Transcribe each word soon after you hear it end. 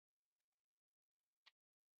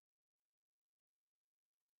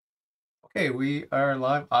Okay, we are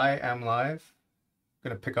live. I am live. I'm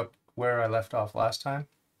going to pick up where I left off last time.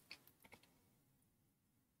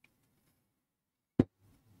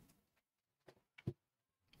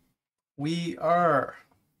 We are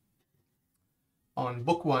on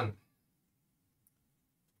book one.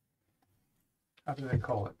 How do they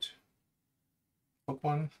call it? Book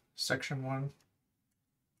one, section one.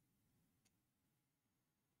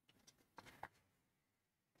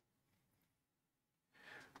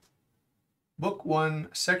 Book one,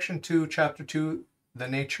 section two, chapter two, the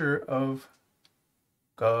nature of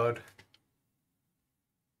God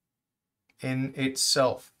in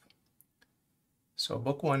itself. So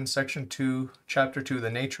book one, section two, chapter two,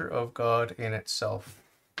 the nature of God in itself.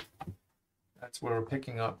 That's where we're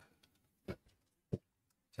picking up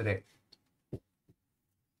today.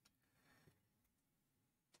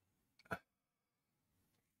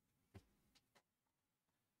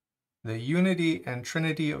 The unity and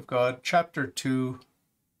trinity of God, chapter 2,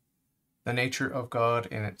 the nature of God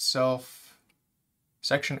in itself.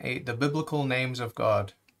 Section 8, the biblical names of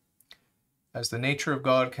God. As the nature of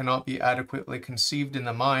God cannot be adequately conceived in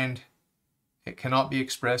the mind, it cannot be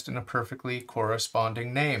expressed in a perfectly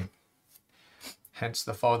corresponding name. Hence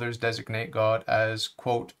the fathers designate God as,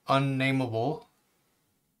 quote, unnameable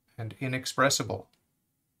and inexpressible,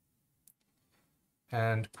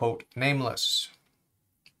 and, quote, nameless.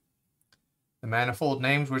 The manifold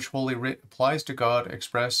names which Holy Writ applies to God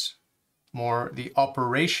express more the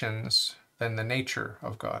operations than the nature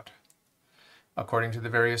of God. According to the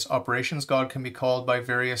various operations, God can be called by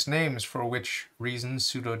various names, for which reason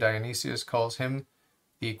Pseudo-Dionysius calls him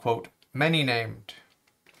the, quote, many-named,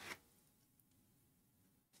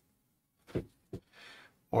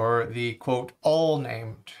 or the, quote,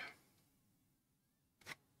 all-named.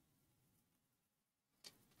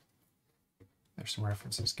 There's some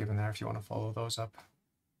references given there if you want to follow those up.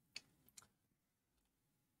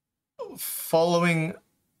 Following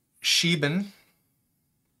Sheben,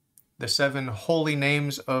 the 7 holy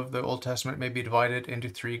names of the Old Testament may be divided into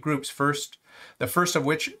 3 groups. The first of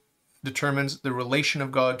which determines the relation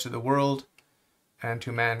of God to the world and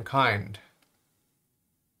to mankind.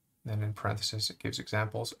 Then in parentheses it gives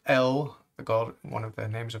examples. El, the God, one of the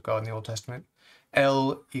names of God in the Old Testament.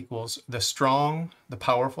 El equals the strong, the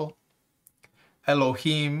powerful.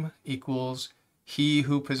 Elohim equals he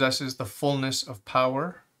who possesses the fullness of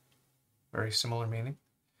power. Very similar meaning.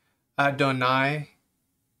 Adonai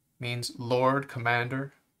means Lord,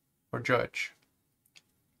 commander, or judge.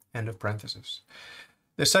 End of parenthesis.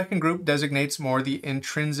 The second group designates more the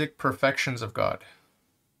intrinsic perfections of God.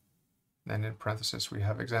 Then in parenthesis we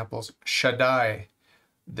have examples. Shaddai,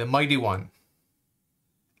 the mighty one.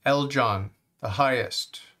 Eljon, the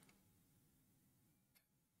highest.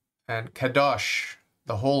 And Kadosh,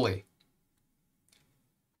 the holy.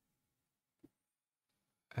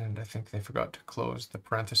 And I think they forgot to close the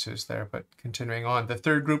parentheses there, but continuing on. The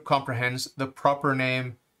third group comprehends the proper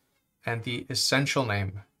name and the essential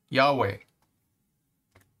name, Yahweh.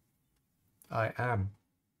 I am.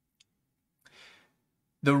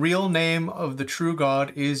 The real name of the true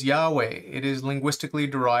God is Yahweh. It is linguistically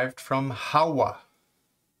derived from Hawa,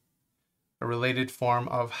 a related form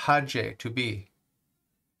of Hajj, to be.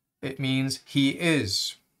 It means he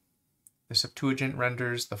is. The Septuagint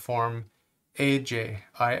renders the form Eje,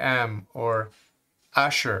 I am, or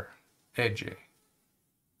Asher, Eje,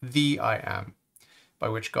 the I am, by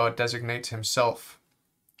which God designates himself.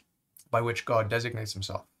 In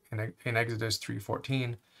Exodus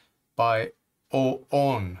 3:14, by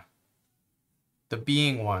On, the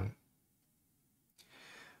being one,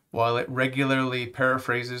 while it regularly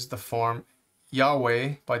paraphrases the form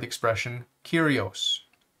Yahweh by the expression Kyrios,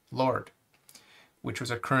 Lord, which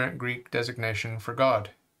was a current Greek designation for God.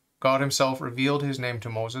 God himself revealed his name to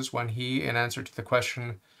Moses when he, in answer to the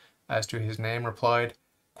question as to his name, replied,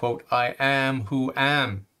 quote, I am who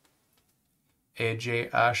am,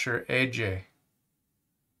 Eje Asher Eje.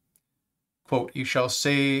 Quote, you shall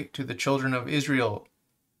say to the children of Israel,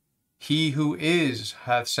 he who is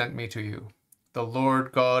hath sent me to you. The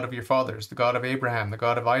Lord God of your fathers, the God of Abraham, the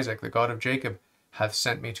God of Isaac, the God of Jacob, hath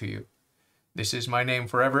sent me to you. This is my name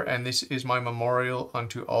forever, and this is my memorial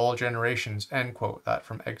unto all generations. End quote. That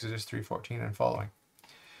from Exodus 3:14 and following.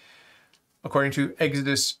 According to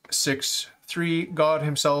Exodus 6:3, God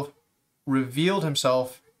himself revealed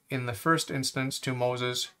himself in the first instance to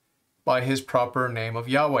Moses by his proper name of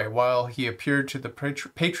Yahweh, while he appeared to the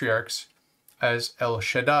patriarchs as El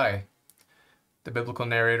Shaddai. The biblical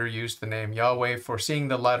narrator used the name Yahweh, foreseeing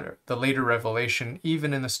the later revelation,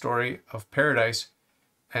 even in the story of paradise,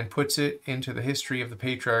 and puts it into the history of the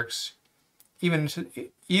patriarchs, even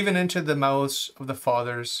into the mouths of the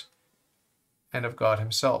fathers, and of God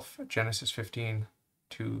himself, Genesis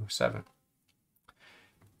 15:2-7.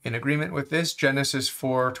 In agreement with this, Genesis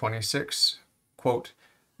 4:26, quote,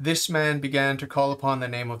 "This man began to call upon the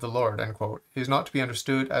name of the Lord," end quote, is not to be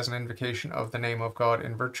understood as an invocation of the name of God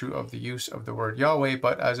in virtue of the use of the word Yahweh,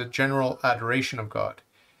 but as a general adoration of God.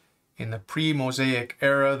 In the pre-Mosaic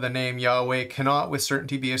era, the name Yahweh cannot with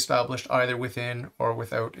certainty be established either within or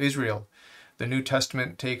without Israel. The New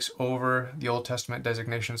Testament takes over the Old Testament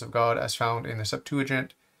designations of God as found in the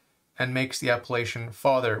Septuagint and makes the appellation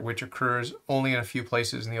Father, which occurs only in a few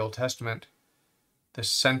places in the Old Testament, the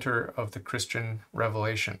center of the Christian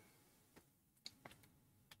revelation.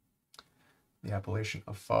 The appellation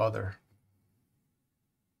of Father.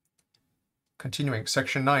 Continuing,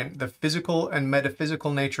 section 9, the physical and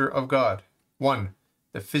metaphysical nature of God. 1.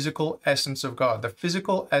 The physical essence of God. The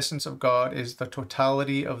physical essence of God is the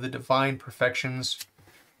totality of the divine perfections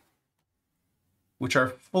which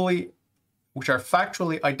are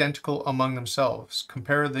factually identical among themselves.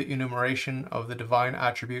 Compare the enumeration of the divine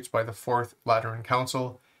attributes by the Fourth Lateran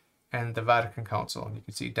Council and the Vatican Council. And you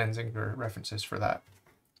can see Denzinger references for that.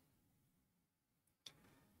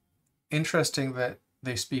 Interesting that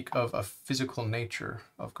they speak of a physical nature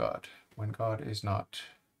of God when God is not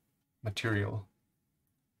material.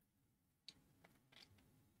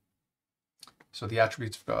 So the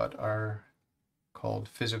attributes of God are called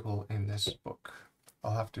physical in this book.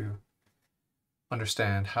 I'll have to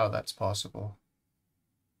understand how that's possible.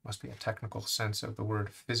 Must be a technical sense of the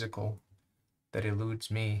word physical that eludes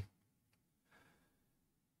me.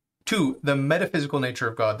 2. The metaphysical nature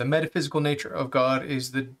of God. The metaphysical nature of God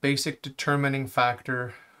is the basic determining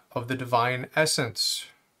factor of the divine essence.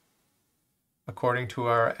 According to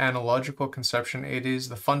our analogical conception, it is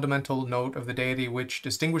the fundamental note of the deity which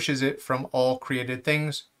distinguishes it from all created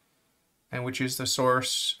things, and which is the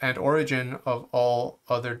source and origin of all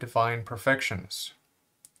other divine perfections.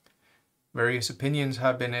 Various opinions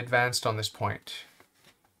have been advanced on this point.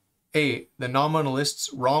 A. The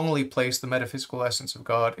nominalists wrongly place the metaphysical essence of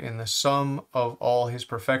God in the sum of all his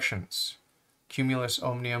perfections, cumulus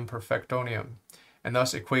omnium perfectionem, and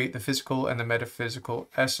thus equate the physical and the metaphysical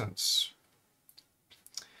essence.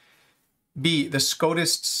 B. The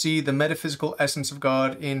Scotists see the metaphysical essence of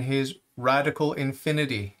God in his radical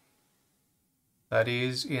infinity, that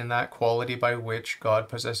is, in that quality by which God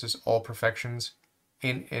possesses all perfections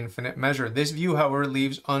in infinite measure. This view, however,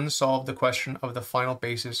 leaves unsolved the question of the final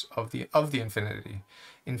basis of the infinity.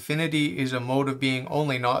 Infinity is a mode of being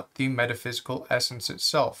only, not the metaphysical essence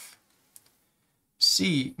itself.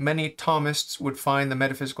 C. Many Thomists would find the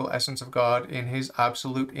metaphysical essence of God in his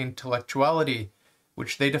absolute intellectuality,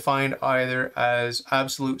 which they defined either as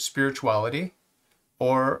absolute spirituality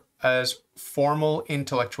or as formal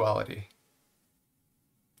intellectuality.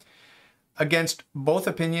 Against both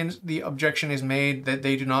opinions, the objection is made that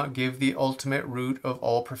they do not give the ultimate root of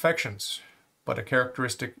all perfections, but a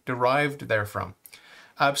characteristic derived therefrom.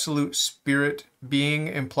 Absolute spirit being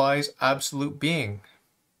implies absolute being.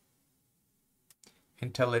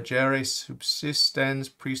 Intelligere subsistens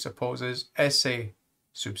presupposes esse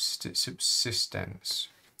subsistens.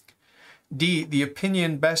 D. The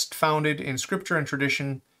opinion best founded in scripture and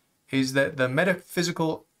tradition is that the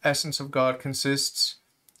metaphysical essence of God consists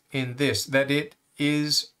in this, that it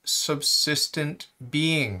is subsistent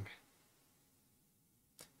being.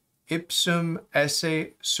 Ipsum esse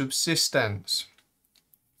subsistens.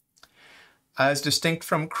 As distinct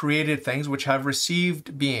from created things which have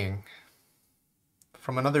received being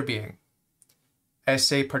from another being. Esse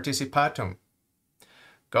participatum.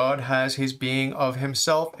 God has his being of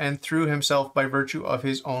himself and through himself by virtue of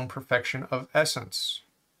his own perfection of essence.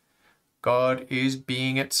 God is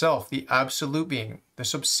being itself, the absolute being, the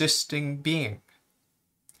subsisting being.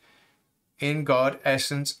 In God,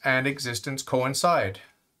 essence and existence coincide.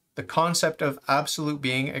 The concept of absolute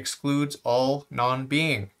being excludes all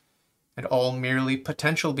non-being and all merely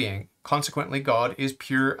potential being. Consequently, God is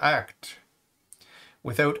pure act,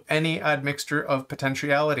 without any admixture of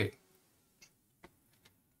potentiality.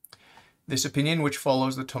 This opinion, which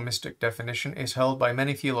follows the Thomistic definition, is held by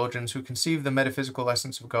many theologians who conceive the metaphysical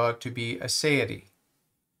essence of God to be aseity,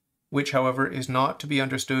 which, however, is not to be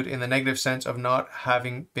understood in the negative sense of not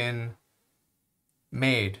having been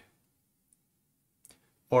made,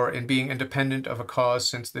 or in being independent of a cause,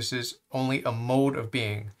 since this is only a mode of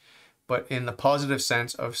being, but in the positive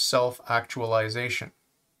sense of self-actualization.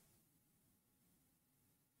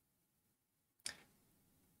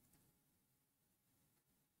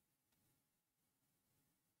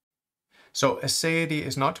 So aseity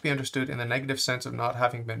is not to be understood in the negative sense of not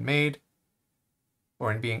having been made, or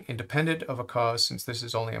in being independent of a cause, since this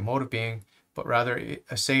is only a mode of being, but rather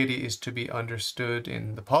aseity is to be understood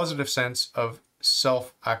in the positive sense of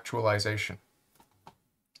self-actualization.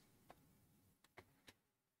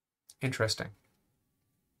 Interesting.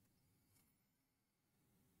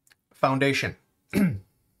 Foundation.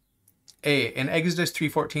 A. In Exodus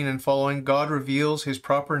 3:14 and following, God reveals his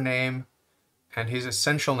proper name and his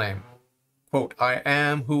essential name. Quote, I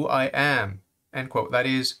am who I am, end quote. That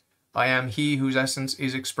is, I am he whose essence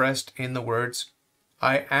is expressed in the words,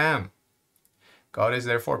 I am. God is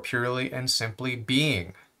therefore purely and simply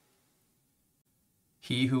being.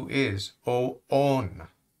 He who is, O-on.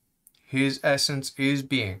 His essence is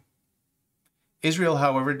being. Israel,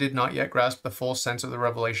 however, did not yet grasp the full sense of the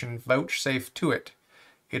revelation vouchsafed to it.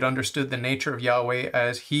 It understood the nature of Yahweh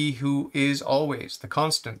as he who is always, the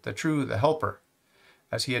constant, the true, the helper,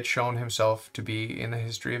 as he had shown himself to be in the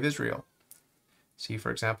history of Israel. See, for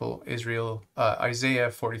example, Isaiah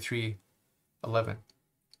 43:11.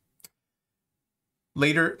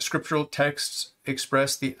 Later scriptural texts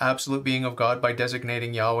express the absolute being of God by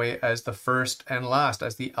designating Yahweh as the first and last,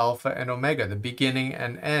 as the Alpha and Omega, the beginning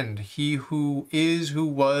and end, he who is, who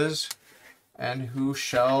was, and who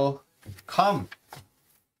shall come.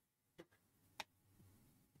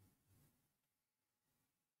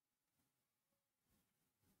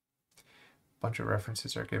 Bunch of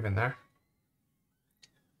references are given there.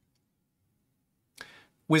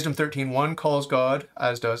 Wisdom 13:1 calls God,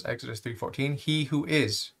 as does Exodus 3:14, he who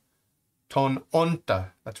is. Ton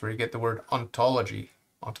onta, that's where you get the word ontology,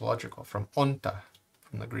 ontological, from onta,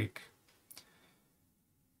 from the Greek.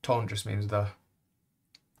 Ton just means the.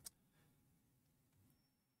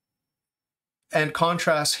 And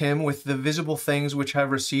contrasts him with the visible things which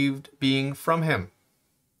have received being from him.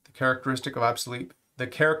 The characteristic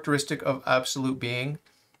of absolute being,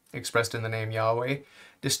 expressed in the name Yahweh,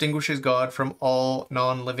 distinguishes God from all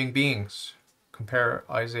non-living beings. Compare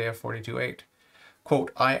Isaiah 42:8.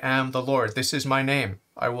 Quote, I am the Lord, this is my name.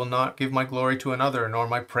 I will not give my glory to another, nor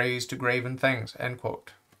my praise to graven things. End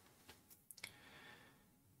quote.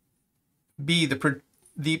 B.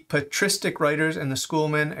 The patristic writers and the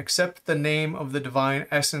schoolmen accept the name of the divine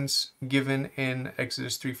essence given in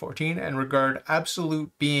Exodus 3:14 and regard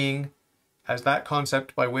absolute being as that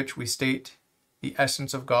concept by which we state the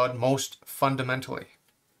essence of God most fundamentally.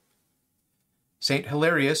 Saint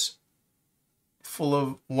Hilarius, full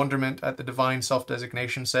of wonderment at the divine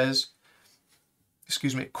self-designation, says,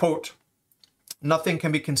 quote, nothing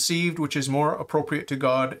can be conceived which is more appropriate to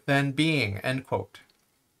God than being, end quote.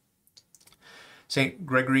 Saint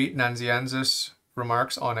Gregory Nazianzus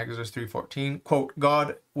remarks on Exodus 3:14, quote,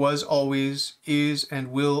 God was always, is,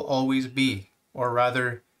 and will always be, or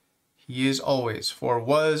rather, he is always, for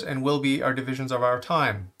was and will be are divisions of our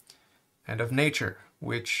time and of nature,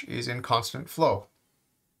 which is in constant flow.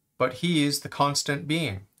 But he is the constant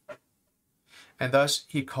being. And thus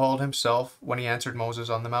he called himself when he answered Moses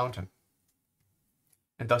on the mountain.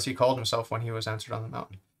 And thus he called himself when he was answered on the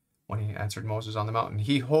mountain. When he answered Moses on the mountain.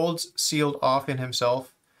 He holds sealed off in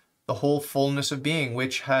himself the whole fullness of being,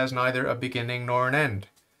 which has neither a beginning nor an end,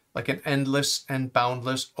 like an endless and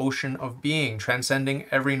boundless ocean of being, transcending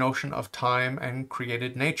every notion of time and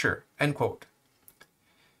created nature. End quote.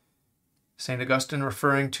 St. Augustine,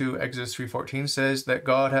 referring to Exodus 3:14, says that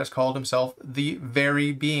God has called himself the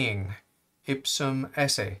very being, ipsum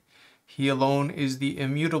esse. He alone is the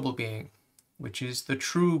immutable being, which is the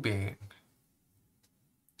true being.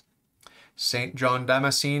 St. John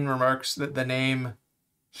Damascene remarks that the name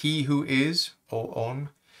he who is, O-on,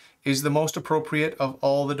 is the most appropriate of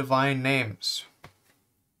all the divine names.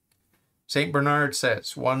 St. Bernard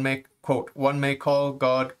says, one may call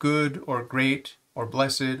God good or great or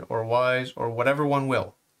blessed or wise or whatever one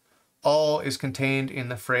will. All is contained in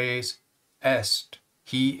the phrase est,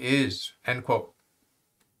 he is, end quote.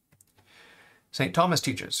 St. Thomas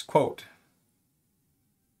teaches, quote,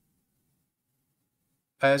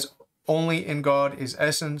 as only in God is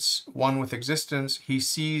essence, one with existence, he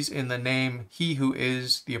sees in the name he who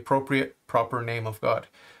is the appropriate, proper name of God.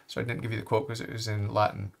 So I didn't give you the quote because it was in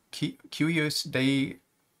Latin. Cuius Dei.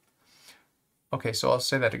 Okay, so I'll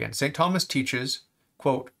say that again. St. Thomas teaches,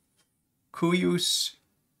 quote, cuius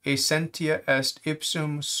essentia est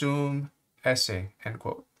ipsum sum esse, end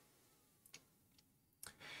quote.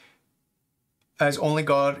 As only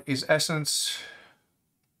God is essence,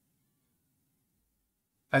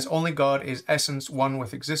 one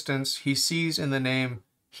with existence, he sees in the name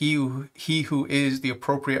he who is the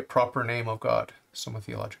appropriate, proper name of God. Summa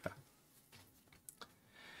Theologica.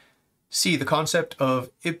 C. The concept of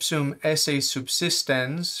ipsum esse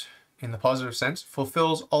subsistens, in the positive sense,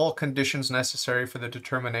 fulfills all conditions necessary for the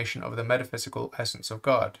determination of the metaphysical essence of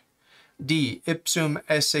God. D. Ipsum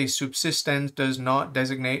esse subsistens does not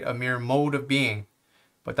designate a mere mode of being,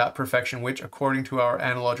 but that perfection which, according to our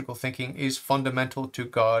analogical thinking, is fundamental to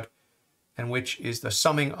God and which is the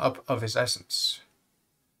summing up of his essence.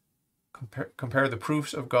 Compare the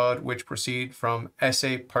proofs of God which proceed from esse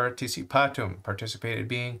participatum, participated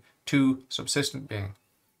being, to subsistent being.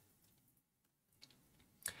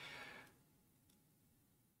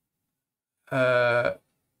 A,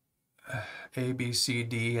 B, C,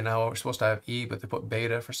 D, and now we're supposed to have E, but they put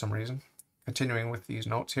beta for some reason. Continuing with these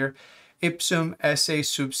notes here. Ipsum esse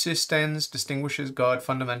subsistens distinguishes God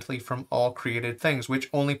fundamentally from all created things, which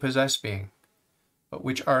only possess being, but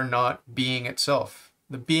which are not being itself.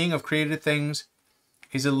 The being of created things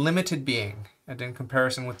is a limited being, and in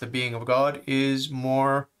comparison with the being of God, it is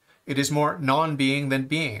more non-being than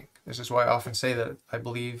being. This is why I often say that I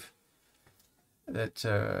believe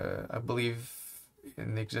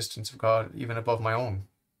in the existence of God even above my own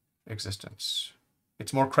existence.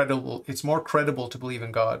 It's more credible to believe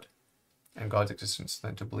in God and God's existence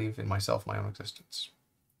than to believe in myself, my own existence.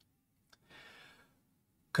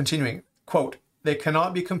 Continuing, quote, they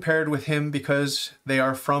cannot be compared with him because they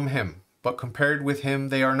are from him, but compared with him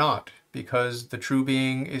they are not, because the true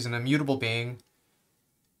being is an immutable being,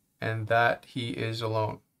 and that he is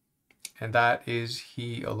alone. And that is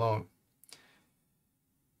he alone.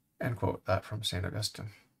 End quote. That from St. Augustine.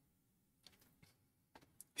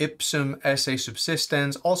 Ipsum esse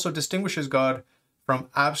subsistens also distinguishes God from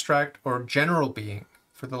abstract or general being,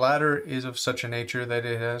 for the latter is of such a nature that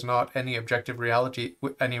it has not any objective reality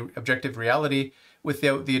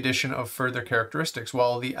without the addition of further characteristics,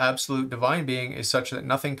 while the absolute divine being is such that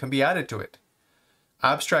nothing can be added to it.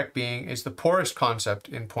 Abstract being is the poorest concept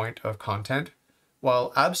in point of content,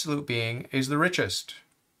 while absolute being is the richest.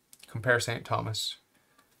 Compare St. Thomas.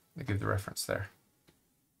 I give the reference there.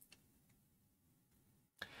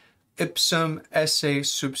 Ipsum esse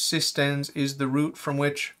subsistens is the root from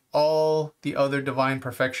which all the other divine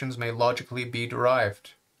perfections may logically be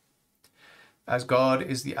derived. As God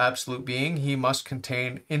is the absolute being, he must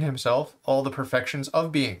contain in himself all the perfections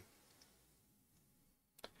of being.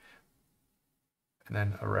 And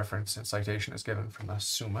then a reference and citation is given from the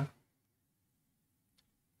Summa.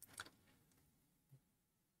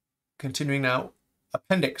 Continuing now,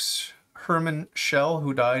 appendix. Hermann Schell,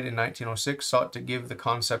 who died in 1906, sought to give the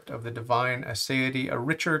concept of the divine aseity a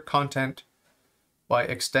richer content by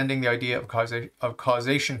extending the idea of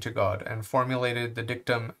causation to God, and formulated the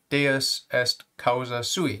dictum Deus est causa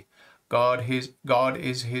sui, God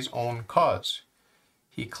is his own cause.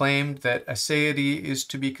 He claimed that aseity is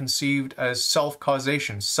to be conceived as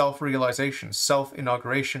self-causation, self-realization,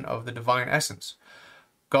 self-inauguration of the divine essence.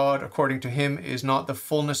 God, according to him, is not the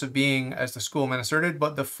fullness of being, as the schoolmen asserted,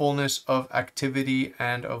 but the fullness of activity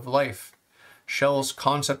and of life. Schell's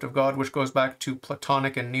concept of God, which goes back to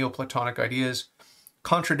Platonic and Neoplatonic ideas,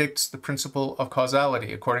 contradicts the principle of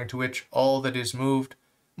causality, according to which all that is moved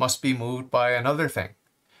must be moved by another thing,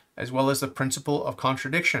 as well as the principle of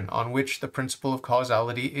contradiction, on which the principle of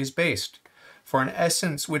causality is based. For an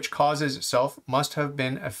essence which causes itself must have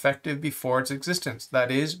been effective before its existence, that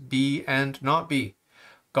is, be and not be.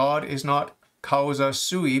 God is not causa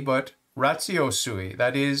sui, but ratio sui.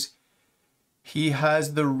 That is, he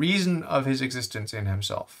has the reason of his existence in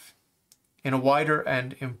himself. In a wider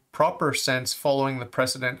and improper sense, following the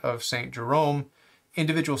precedent of St. Jerome,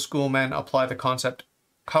 individual schoolmen apply the concept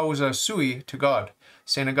causa sui to God.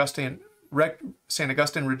 St. Augustine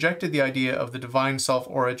rejected the idea of the divine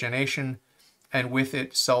self-origination and with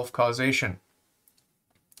it self-causation.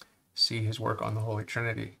 See his work on the Holy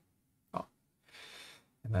Trinity.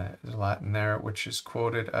 And there's Latin there, which is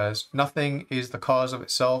quoted as, nothing is the cause of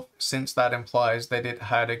itself, since that implies that it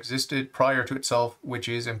had existed prior to itself, which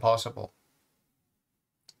is impossible.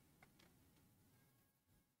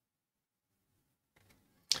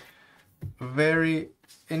 Very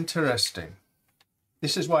interesting.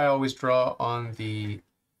 This is why I always draw on the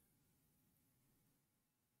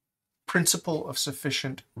principle of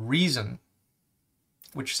sufficient reason,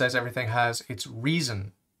 which says everything has its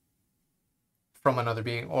reason from another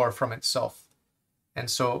being or from itself. And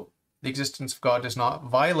so the existence of God does not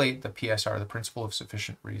violate the PSR, the principle of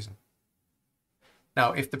sufficient reason.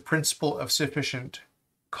 Now, if the principle of sufficient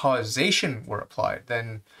causation were applied,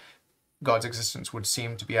 then God's existence would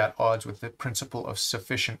seem to be at odds with the principle of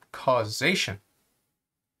sufficient causation.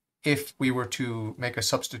 If we were to make a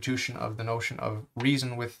substitution of the notion of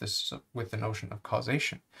reason with the notion of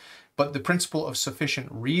causation. But the principle of sufficient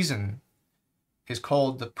reason is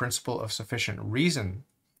called the principle of sufficient reason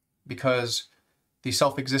because the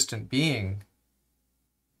self-existent being,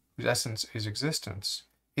 whose essence is existence,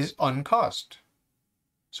 is uncaused.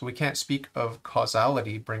 So we can't speak of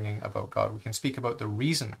causality bringing about God. We can speak about the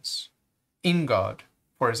reasons in God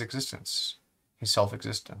for his existence, his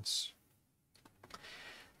self-existence.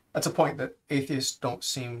 That's a point that atheists don't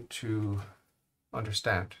seem to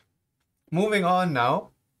understand. Moving on now,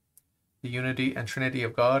 the unity and trinity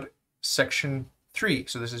of God, section 3.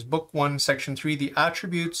 So this is book 1, section 3, the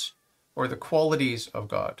attributes or the qualities of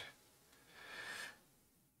God.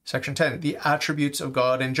 Section 10, the attributes of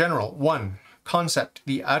God in general. 1, concept.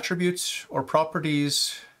 The attributes or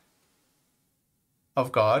properties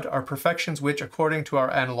of God are perfections which, according to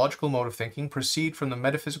our analogical mode of thinking, proceed from the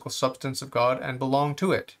metaphysical substance of God and belong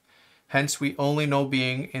to it. Hence, we only know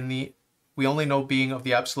being of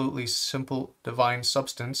the absolutely simple divine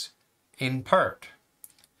substance in part.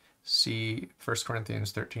 See 1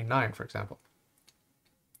 Corinthians 13:9, for example.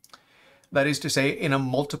 That is to say, in a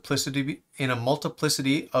multiplicity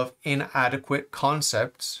of inadequate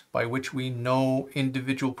concepts by which we know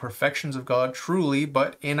individual perfections of God truly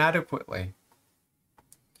but inadequately.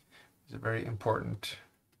 It's a very important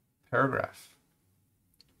paragraph.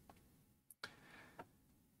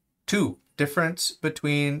 2, difference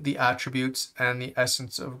between the attributes and the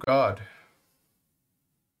essence of God.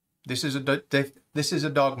 This is a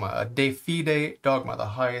dogma, a de fide dogma, the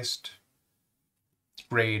highest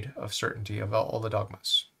grade of certainty of all the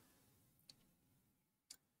dogmas.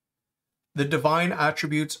 The divine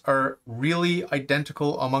attributes are really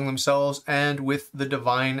identical among themselves and with the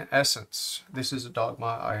divine essence. This is a dogma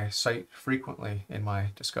I cite frequently in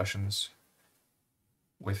my discussions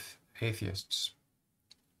with atheists.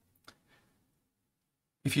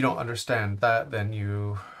 If you don't understand that, then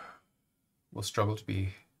you will struggle to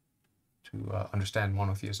understand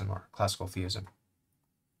monotheism or classical theism.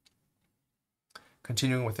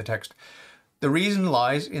 Continuing with the text. The reason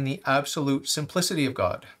lies in the absolute simplicity of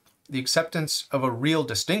God. The acceptance of a real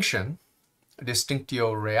distinction,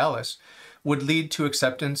 distinctio realis, would lead to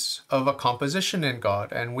acceptance of a composition in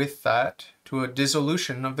God, and with that, to a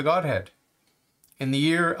dissolution of the Godhead. In the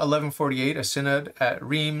year 1148, a synod at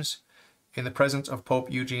Reims, in the presence of Pope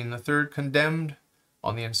Eugene III, condemned,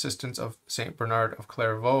 on the insistence of Saint Bernard of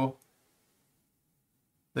Clairvaux,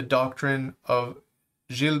 the doctrine of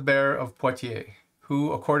Gilbert of Poitiers,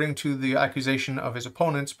 who, according to the accusation of his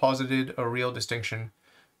opponents, posited a real distinction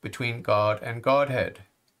between God and Godhead,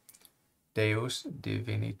 Deus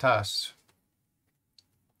divinitas,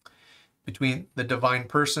 between the divine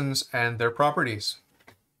persons and their properties,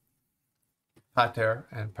 pater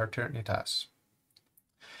and paternitas,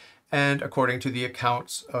 and according to the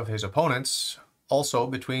accounts of his opponents, also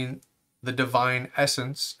between the divine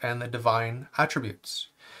essence and the divine attributes.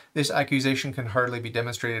 This accusation can hardly be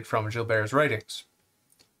demonstrated from Gilbert's writings.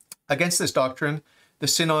 Against this doctrine, the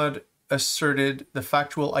synod asserted the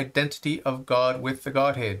factual identity of God with the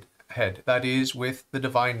Godhead, that is, with the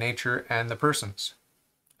divine nature and the persons,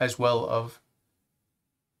 as well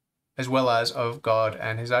as of God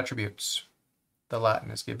and his attributes. The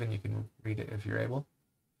Latin is given, you can read it if you're able.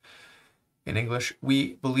 In English,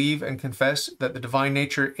 we believe and confess that the divine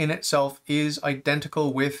nature in itself is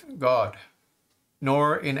identical with God,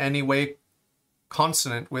 nor in any way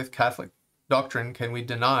consonant with Catholic doctrine can we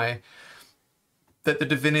deny that the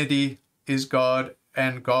divinity is God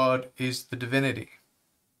and God is the divinity.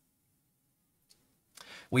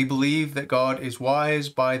 We believe that God is wise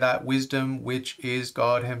by that wisdom which is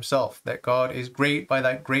God himself, that God is great by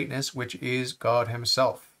that greatness which is God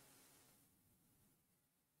himself.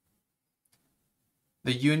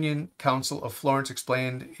 The Union Council of Florence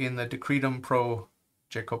explained in the Decretum pro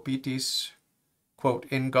Jacobitis, quote,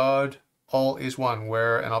 in God all is one,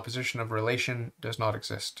 where an opposition of relation does not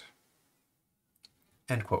exist,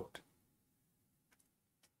 end quote.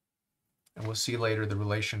 And we'll see later the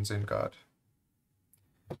relations in God.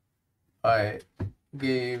 I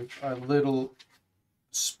gave a little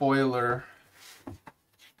spoiler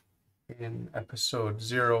in episode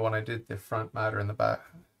 0 when I did the front matter and the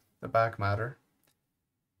back matter.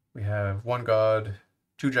 We have one God,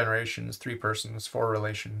 2 generations, 3 persons, 4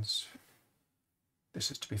 relations.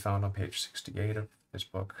 This is to be found on page 68 of this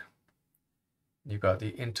book. You've got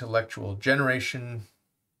the intellectual generation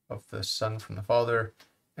of the Son from the Father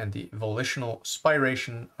and the volitional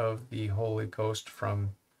spiration of the Holy Ghost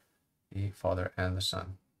from the Father and the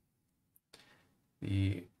Son.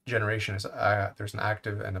 The generation is, there's an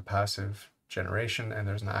active and a passive generation, and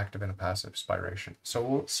there's an active and a passive spiration. So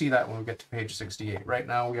we'll see that when we get to page 68. Right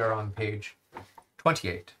now we are on page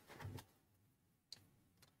 28.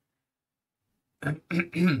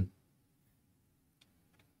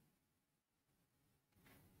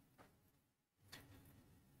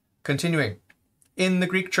 Continuing. In the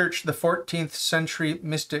Greek Church, the 14th century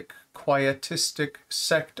mystic Quietistic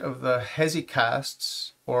sect of the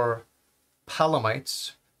Hesychasts, or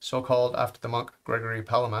Palamites, so called after the monk Gregory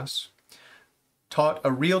Palamas, taught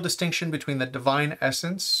a real distinction between the divine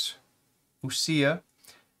essence, ousia,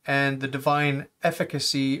 and the divine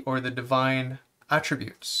efficacy or the divine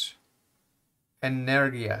attributes,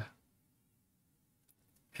 energia.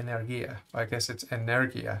 I guess it's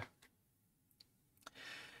energia.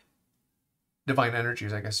 Divine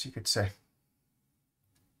energies, I guess you could say.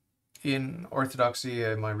 In Orthodoxy,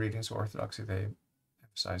 my readings of Orthodoxy, they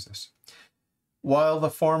emphasize this. While the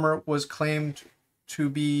former was claimed to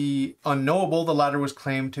be unknowable, the latter was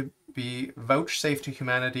claimed to be vouchsafed to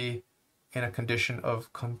humanity in a condition of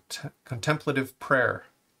contemplative prayer.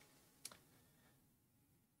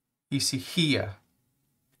 Ησυχία.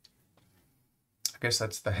 I guess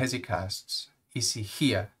that's the Hesychasts.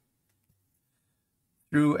 Ησυχία.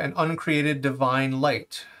 Through an uncreated divine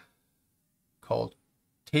light called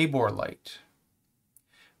Tabor light.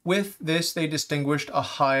 With this, they distinguished a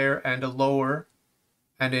higher and a lower,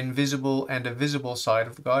 and invisible and a visible side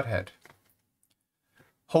of the Godhead.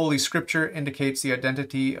 Holy Scripture indicates the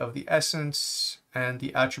identity of the essence and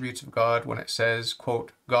the attributes of God when it says,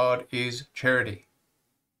 quote, God is charity.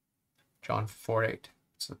 John 4:8.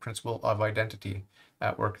 It's the principle of identity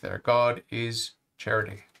at work there. God is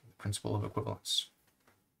charity, the principle of equivalence.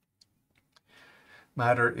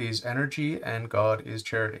 Matter is energy and God is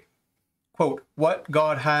charity. Quote, what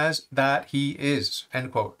God has, that he is,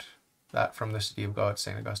 end quote. That from the City of God,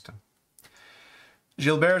 St. Augustine.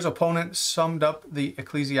 Gilbert's opponent summed up the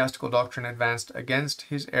ecclesiastical doctrine advanced against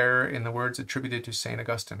his error in the words attributed to St.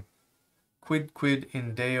 Augustine. Quid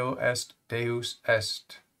in Deo est, Deus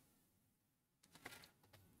est.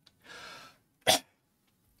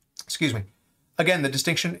 Excuse me. Again, the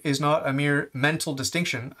distinction is not a mere mental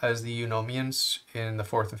distinction, as the Eunomians in the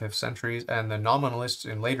 4th and 5th centuries and the nominalists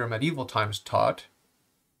in later medieval times taught.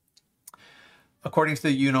 According to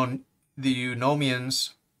the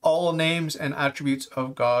Eunomians, all names and attributes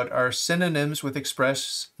of God are synonyms which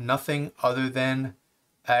express nothing other than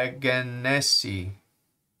agenesi,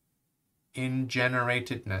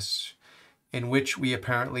 ingeneratedness, in which we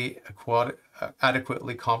apparently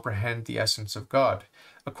adequately comprehend the essence of God.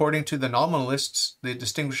 According to the nominalists, the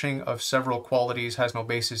distinguishing of several qualities has no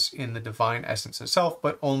basis in the divine essence itself,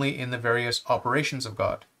 but only in the various operations of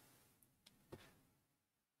God.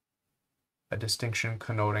 A distinction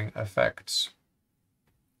connoting effects.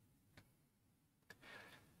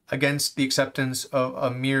 Against the acceptance of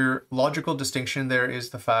a mere logical distinction, there is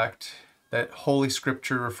the fact that Holy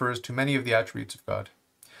Scripture refers to many of the attributes of God.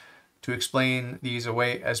 To explain these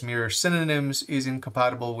away as mere synonyms is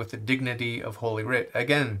incompatible with the dignity of Holy Writ.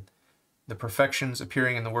 Again, the perfections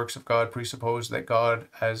appearing in the works of God presuppose that God,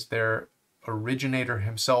 as their originator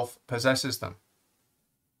himself, possesses them.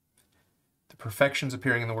 The perfections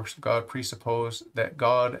appearing in the works of God presuppose that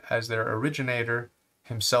God, as their originator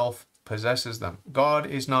himself, possesses them. God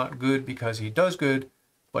is not good because he does good,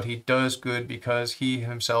 but he does good because he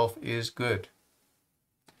himself is good.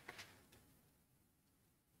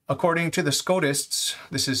 According to the Scotists,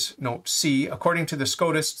 this is note C, according to the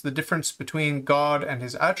Scotists, the difference between God and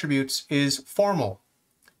his attributes is formal,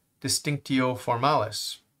 distinctio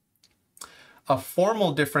formalis. A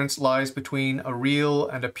formal difference lies between a real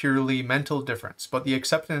and a purely mental difference, but the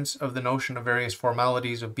acceptance of the notion of various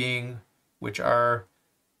formalities of being which are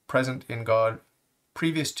present in God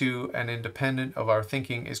previous to and independent of our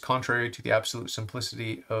thinking is contrary to the absolute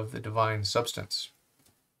simplicity of the divine substance.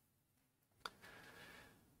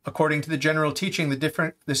 According to the general teaching,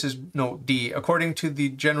 this is note D. According to the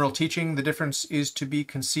general teaching, the difference is to be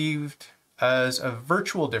conceived as a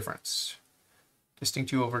virtual difference,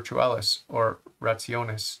 distinctio virtualis, or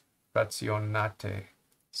rationis, rationate,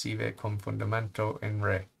 sive cum fundamento in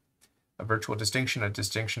re. A virtual distinction, a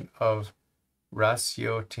distinction of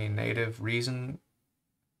ratiocinative reason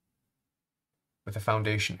with a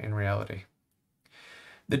foundation in reality.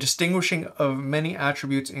 The distinguishing of many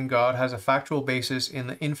attributes in God has a factual basis in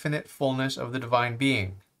the infinite fullness of the divine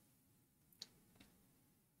being.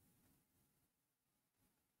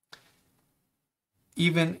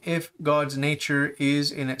 Even if God's nature is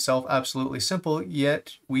in itself absolutely simple,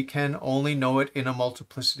 yet we can only know it in a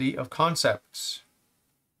multiplicity of concepts.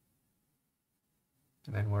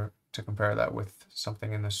 And then we're to compare that with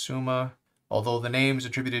something in the Summa. Although the names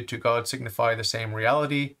attributed to God signify the same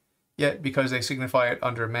reality, yet because they signify it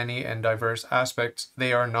under many and diverse aspects,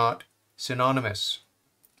 they are not synonymous.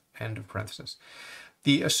 End of parenthesis.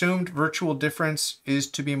 The assumed virtual difference is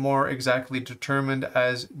to be more exactly determined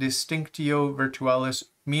as distinctio virtualis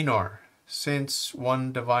minor, since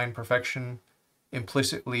one divine perfection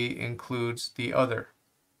implicitly includes the other.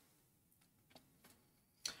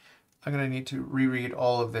 I'm going to need to reread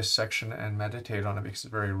all of this section and meditate on it because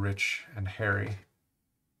it's very rich and hairy.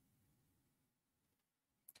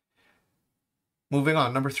 Moving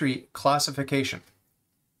on, number 3, classification.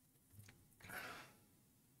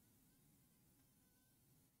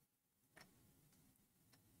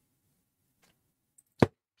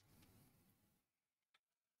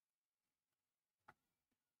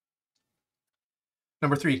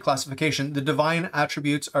 Number 3, classification. The divine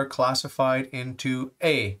attributes are classified into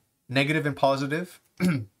A, negative and positive,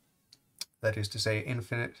 that is to say,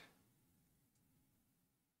 infinite.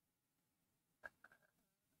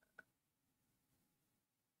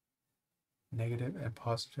 Negative and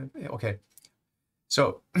positive. Okay.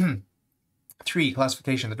 So, 3,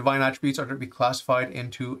 classification. The divine attributes are to be classified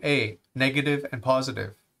into A, negative and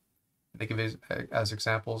positive. They give as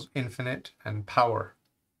examples infinite and power.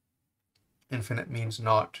 Infinite means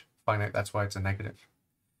not finite. That's why it's a negative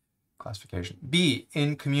classification. B,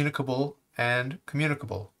 incommunicable and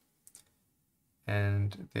communicable.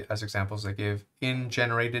 And as examples, they give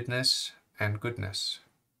ingeneratedness and goodness.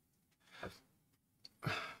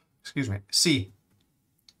 Excuse me. C,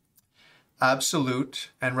 absolute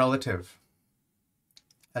and relative.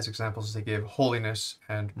 As examples, they give holiness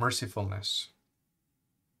and mercifulness.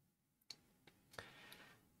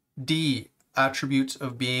 D, attributes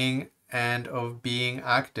of being and of being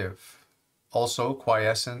active. Also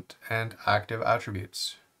quiescent and active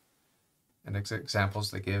attributes. And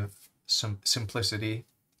examples, they give some simplicity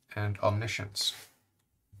and omniscience.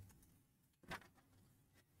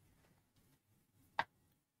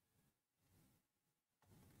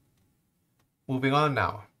 Moving on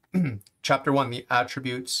now. Chapter 1, the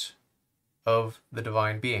attributes of the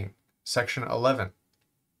divine being. Section 11.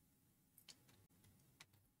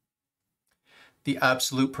 The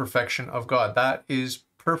absolute perfection of God. That is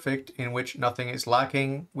perfect, in which nothing is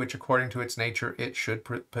lacking, which according to its nature it should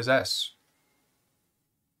possess.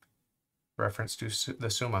 Reference to the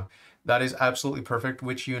Summa. That is absolutely perfect,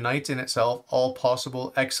 which unites in itself all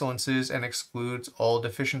possible excellences and excludes all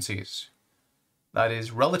deficiencies. That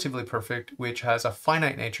is relatively perfect, which has a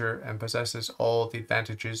finite nature and possesses all the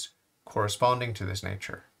advantages corresponding to this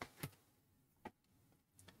nature.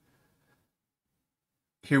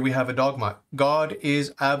 Here we have a dogma. God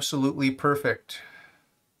is absolutely perfect.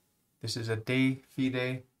 This is a de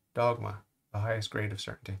fide dogma, the highest grade of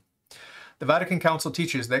certainty. The Vatican Council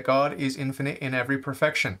teaches that God is infinite in every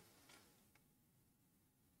perfection.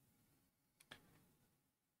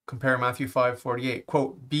 Compare Matthew 5:48.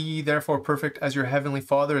 Quote, "Be ye therefore perfect as your heavenly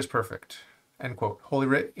Father is perfect." End quote. Holy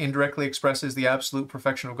Writ indirectly expresses the absolute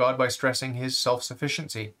perfection of God by stressing his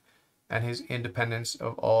self-sufficiency and his independence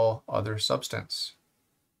of all other substance.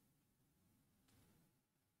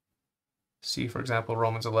 See, for example,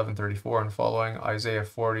 Romans 11:34 and following, Isaiah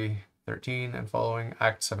 40:13 and following,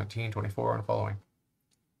 Acts 17:24 and following.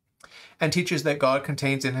 And teaches that God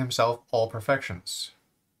contains in himself all perfections.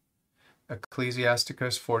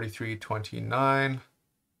 Ecclesiasticus 43:29.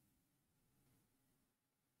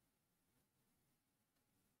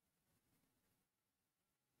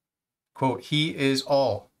 Quote, "He is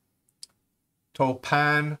all. To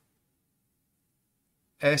pan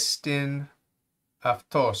estin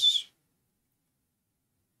aftos.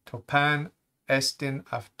 To pan estin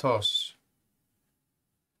aftos."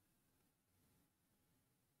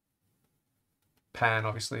 Pan,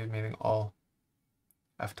 obviously, meaning all.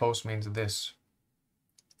 Aftos means this.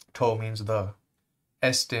 To means the.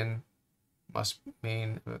 Estin must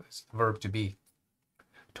mean, it's the verb to be.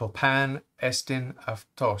 To pan estin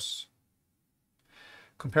aftos.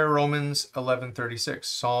 Compare Romans 11:36,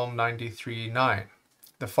 Psalm 93:9.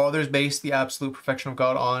 The fathers base the absolute perfection of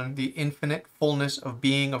God on the infinite fullness of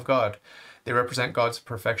being of God. They represent God's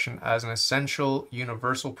perfection as an essential,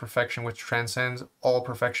 universal perfection which transcends all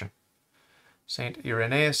perfection. Saint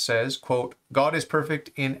Irenaeus says, quote, "God is perfect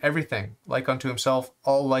in everything, like unto himself,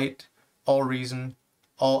 all light, all reason,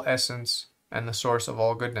 all essence, and the source of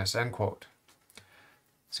all goodness," end quote.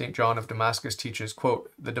 St. John of Damascus teaches,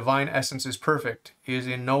 quote, "The divine essence is perfect, is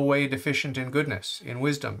in no way deficient in goodness, in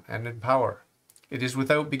wisdom, and in power. It is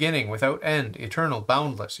without beginning, without end, eternal,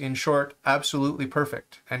 boundless, in short, absolutely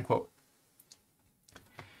perfect," end quote.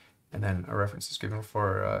 And then a reference is given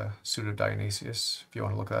for Pseudo Dionysius, if you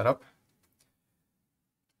want to look that up.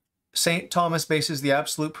 St. Thomas bases the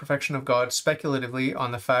absolute perfection of God speculatively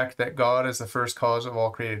on the fact that God, as the first cause of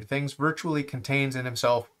all created things, virtually contains in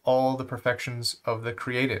himself all the perfections of the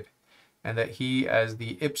created, and that he, as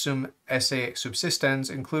the ipsum esse subsistens,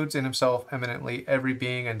 includes in himself eminently every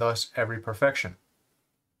being and thus every perfection.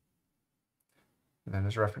 And then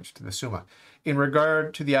there's reference to the Summa. In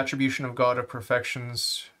regard to the attribution of God of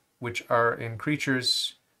perfections which are in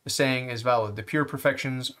creatures, the saying is valid. The pure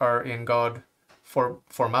perfections are in God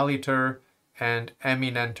formaliter and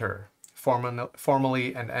eminenter,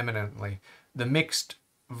 formally and eminently. The mixed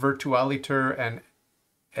virtualiter and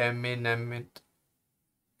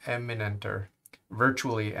eminenter,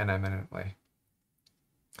 virtually and eminently.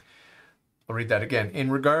 I'll read that again.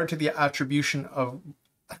 In regard to the attribution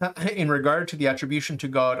to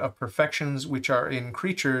God of perfections which are in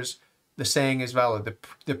creatures, the saying is valid.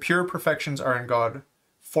 The pure perfections are in God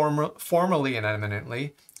formally and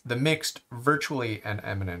eminently, the mixed virtually and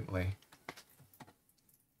eminently.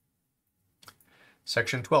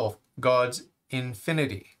 Section 12, God's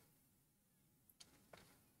infinity.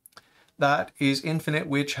 That is infinite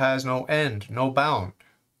which has no end, no bound.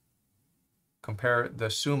 Compare the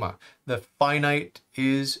Summa. The finite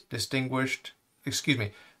is distinguished,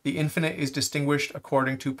 the infinite is distinguished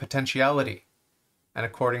according to potentiality and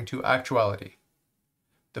according to actuality.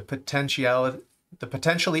 The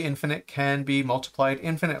potentially infinite can be multiplied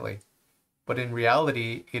infinitely, but in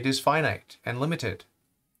reality it is finite and limited.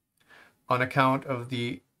 On account of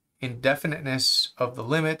the indefiniteness of the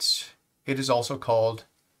limits, it is also called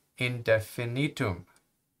indefinitum.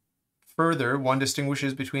 Further, one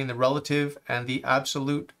distinguishes between the relative and the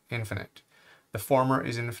absolute infinite. The former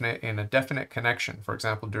is infinite in a definite connection, for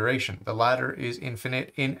example, duration. The latter is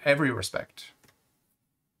infinite in every respect.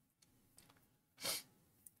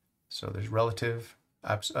 So there's relative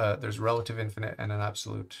infinite and an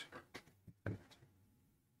absolute infinite.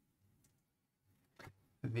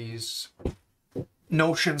 These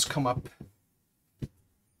notions come up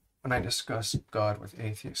when I discuss God with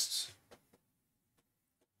atheists.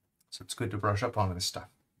 So it's good to brush up on this stuff.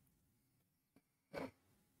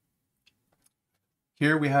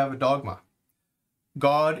 Here we have a dogma.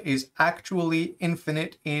 God is actually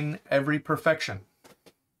infinite in every perfection.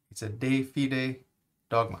 It's a de fide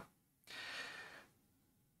dogma.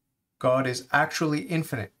 God is actually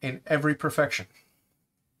infinite in every perfection.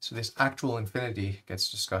 So this actual infinity gets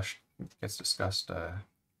discussed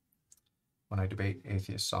when I debate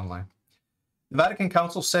atheists online. The Vatican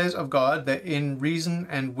Council says of God that in reason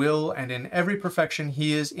and will and in every perfection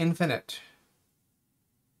he is infinite.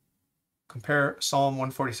 Compare Psalm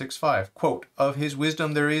 146:5. Quote, of his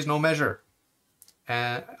wisdom there is no measure.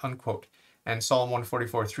 Unquote. And Psalm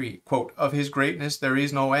 144:3. Quote, of his greatness there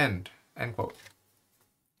is no end. End quote.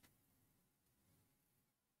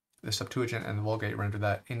 The Septuagint and the Vulgate render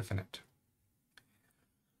that infinite.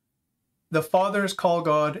 The Fathers call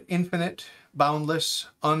God infinite, boundless,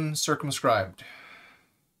 uncircumscribed.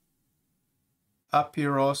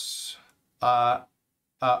 Apeiros, aoristos,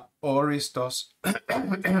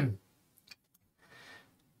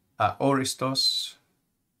 aoristos,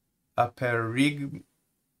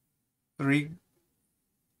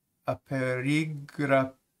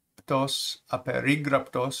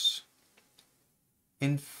 aperigraptos,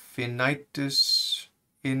 infinitus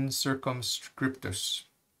incircumscriptus.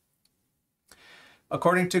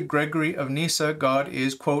 According to Gregory of Nyssa, God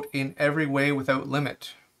is, quote, in every way without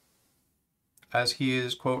limit, as he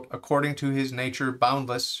is, quote, according to his nature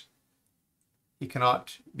boundless. He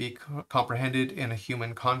cannot be comprehended in a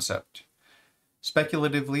human concept.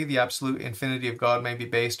 Speculatively, the absolute infinity of God may be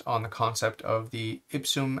based on the concept of the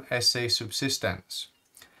ipsum esse subsistens.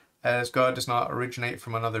 As God does not originate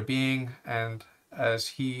from another being, and as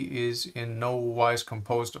he is in no wise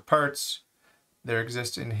composed of parts, there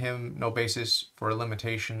exists in him no basis for a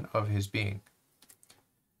limitation of his being.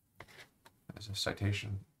 There's a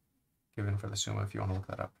citation given for the Summa if you want to look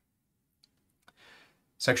that up.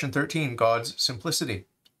 Section 13, God's simplicity.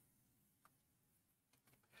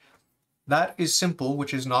 That is simple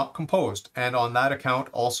which is not composed, and on that account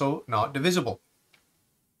also not divisible.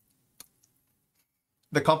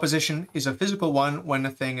 The composition is a physical one when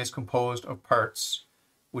a thing is composed of parts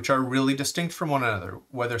which are really distinct from one another,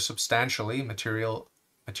 whether substantially, material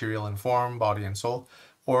in form, body and soul,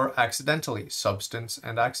 or accidentally, substance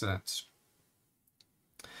and accidents.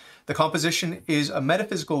 The composition is a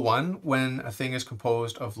metaphysical one when a thing is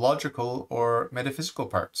composed of logical or metaphysical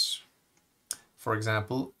parts. For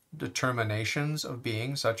example, determinations of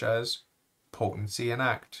being such as potency and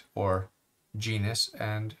act, or genus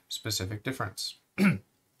and specific difference.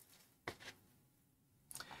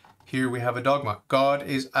 Here we have a dogma. God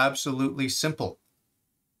is absolutely simple.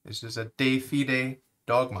 This is a de fide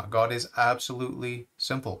dogma. God is absolutely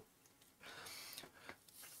simple.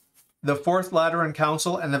 The Fourth Lateran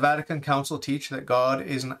Council and the Vatican Council teach that God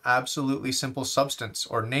is an absolutely simple substance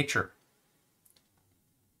or nature.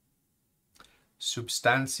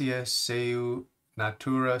 Substantia seu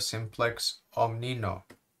natura simplex omnino.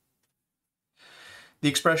 The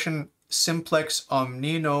expression simplex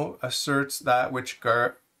omnino asserts that which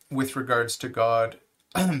with regards to God.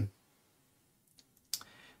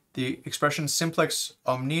 The expression simplex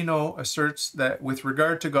omnino asserts that with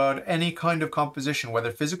regard to God, any kind of composition,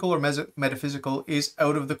 whether physical or metaphysical, is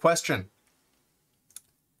out of the question.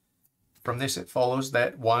 From this, it follows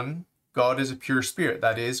that 1. God is a pure spirit.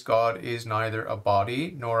 That is, God is neither a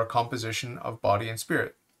body nor a composition of body and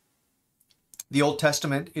spirit. The Old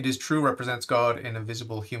Testament, it is true, represents God in a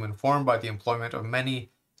visible human form by the employment of many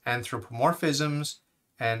anthropomorphisms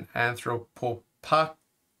and anthropopathisms.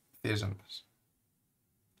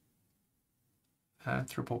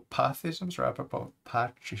 Anthropopathisms or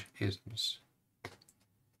anthropopathisms?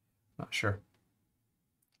 Not sure.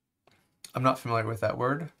 I'm not familiar with that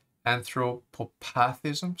word.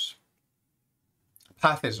 Anthropopathisms?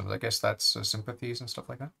 Pathisms, I guess that's sympathies and stuff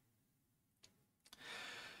like that.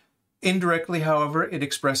 Indirectly, however, it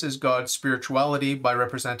expresses God's spirituality by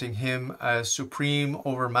representing him as supreme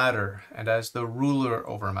over matter and as the ruler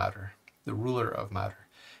over matter, the ruler of matter.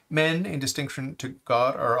 Men, in distinction to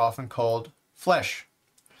God, are often called flesh.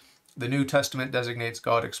 The New Testament designates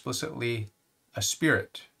God explicitly a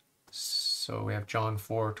spirit. So we have John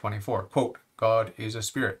 4:24, quote, God is a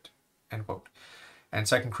spirit, end quote. And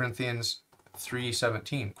 2 Corinthians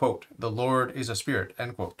 3:17, quote, the Lord is a spirit,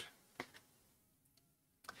 end quote.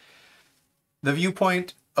 The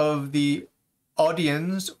viewpoint of the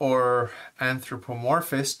Audians or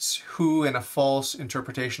anthropomorphists, who in a false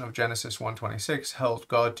interpretation of Genesis 1:26 held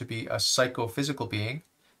God to be a psychophysical being,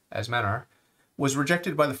 as men are, was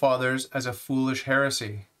rejected by the fathers as a foolish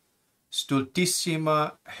heresy.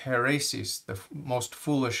 Stultissima heresis, the most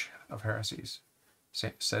foolish of heresies,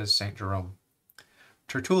 says St. Jerome.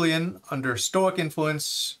 Tertullian, under Stoic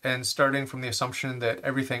influence and starting from the assumption that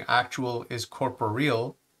everything actual is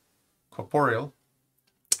corporeal,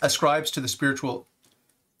 ascribes to the spiritual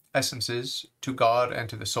essences, to God and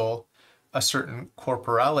to the soul, a certain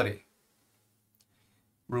corporality.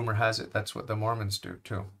 Rumor has it that's what the Mormons do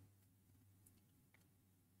too.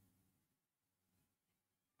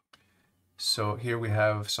 So here we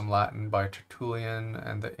have some Latin by Tertullian,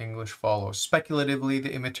 and the English follows. Speculatively,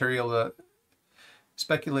 the immaterial.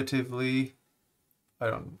 Speculatively, I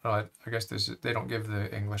don't know. I guess they don't give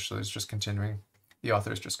the English, so it's just continuing. The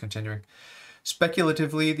author is just continuing.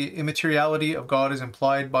 Speculatively, the immateriality of God is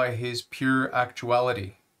implied by his pure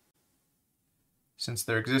actuality. Since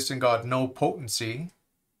there exists in God no potency,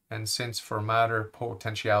 and since for matter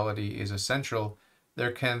potentiality is essential,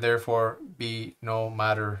 there can therefore be no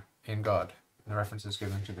matter in God. And the reference is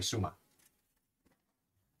given to the Summa.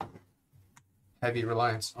 Heavy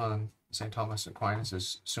reliance on St. Thomas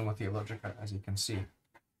Aquinas' Summa Theologica, as you can see.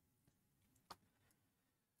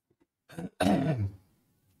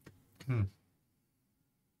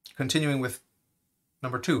 Continuing with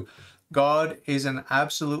number 2. God is an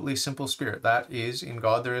absolutely simple spirit. That is, in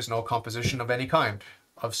God there is no composition of any kind,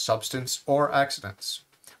 of substance or accidents,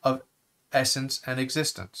 of essence and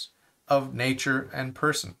existence, of nature and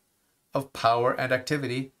person, of power and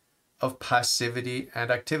activity, of passivity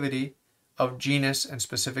and activity, of genus and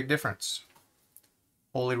specific difference.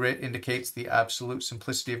 Holy Writ indicates the absolute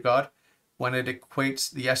simplicity of God when it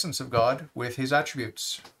equates the essence of God with his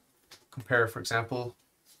attributes. Compare, for example,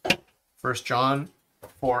 1 John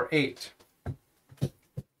 4:8.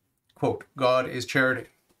 Quote, God is charity.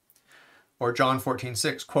 Or John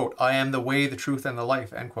 14:6, quote, I am the way, the truth, and the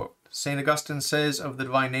life, end quote. St. Augustine says of the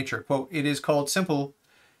divine nature, quote, it is called simple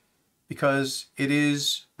because it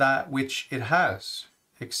is that which it has,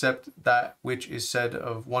 except that which is said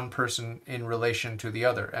of one person in relation to the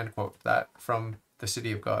other, end quote. That from the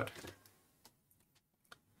City of God.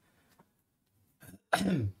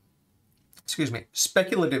 Excuse me.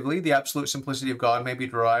 Speculatively, the absolute simplicity of God may be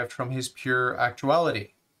derived from his pure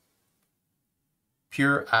actuality.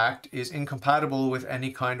 Pure act is incompatible with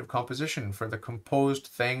any kind of composition, for the composed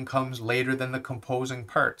thing comes later than the composing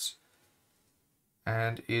parts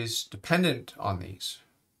and is dependent on these.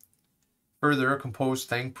 Further, a composed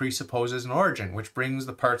thing presupposes an origin, which brings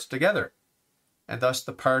the parts together, and thus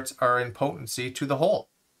the parts are in potency to the whole.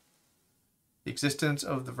 The existence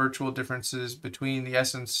of the virtual differences between the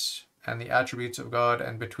essence and the attributes of God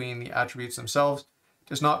and between the attributes themselves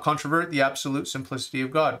does not controvert the absolute simplicity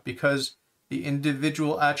of God, because the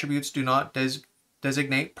individual attributes do not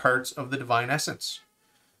designate parts of the divine essence,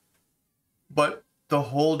 but the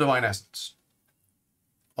whole divine essence,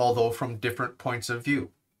 although from different points of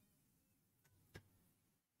view.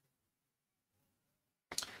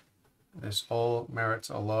 This all merits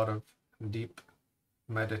a lot of deep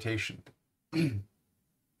meditation. One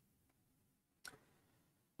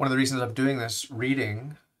of the reasons I'm doing this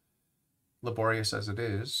reading, laborious as it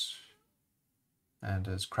is and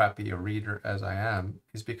as crappy a reader as I am,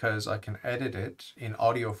 is because I can edit it in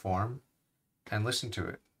audio form and listen to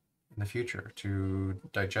it in the future to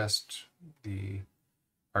digest the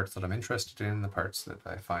parts that I'm interested in, the parts that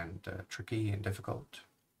I find tricky and difficult.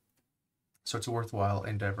 So it's a worthwhile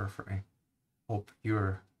endeavor for me. Hope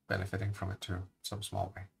you're benefiting from it too, some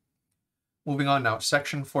small way. Moving on now,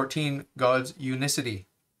 section 14, God's unicity.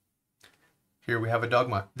 Here we have a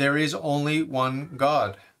dogma. There is only one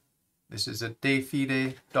God. This is a de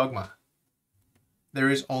fide dogma. There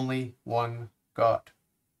is only one God.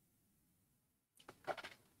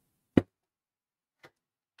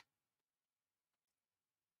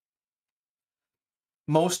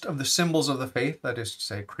 Most of the symbols of the faith, that is to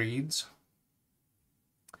say creeds,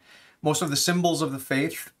 most of the symbols of the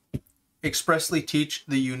faith expressly teach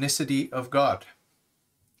the unicity of God.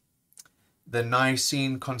 The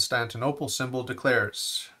Nicene-Constantinople symbol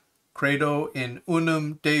declares, Credo in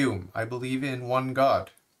unum Deum, I believe in one God.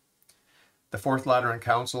 The Fourth Lateran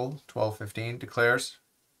Council, 1215, declares,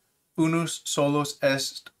 Unus solus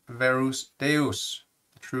est verus Deus,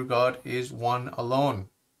 the true God is one alone.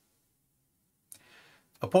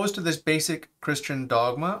 Opposed to this basic Christian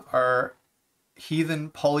dogma are heathen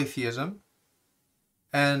polytheism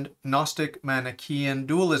and Gnostic Manichaean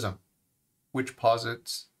dualism, which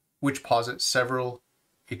posits several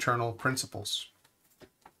eternal principles.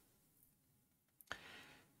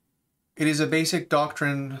 It is a basic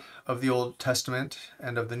doctrine of the Old Testament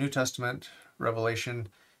and of the New Testament revelation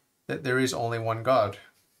that there is only one God.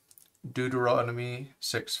 Deuteronomy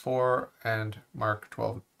 6:4 and Mark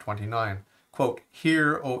 12:29. Quote,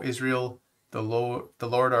 Hear, O Israel, the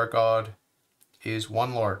Lord our God is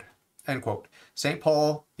one Lord. End quote. St.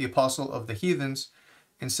 Paul, the apostle of the heathens,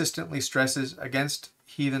 insistently stresses against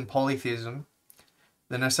heathen polytheism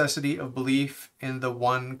the necessity of belief in the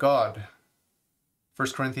one God.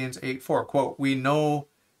 1 Corinthians 8:4, quote, We know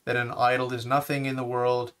that an idol is nothing in the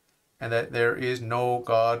world and that there is no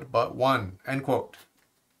God but one. End quote.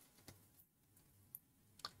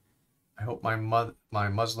 I hope my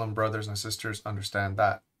Muslim brothers and sisters understand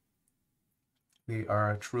that. We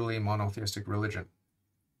are a truly monotheistic religion.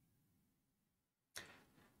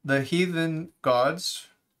 The heathen gods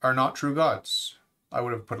are not true gods. I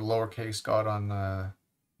would have put a lowercase god on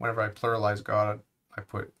whenever I pluralize God, I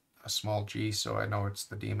put a small g so I know it's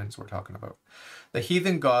the demons we're talking about. The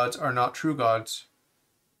heathen gods are not true gods,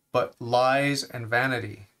 but lies and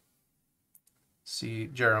vanity. See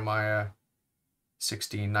Jeremiah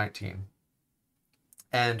 16:19.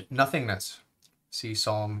 And nothingness. See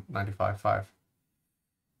Psalm 95:5.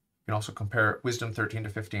 You can also compare Wisdom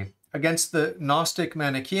 13-15. Against the Gnostic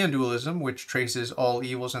Manichaean dualism, which traces all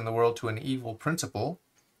evils in the world to an evil principle,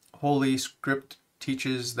 Holy Script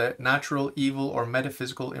teaches that natural evil or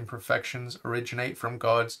metaphysical imperfections originate from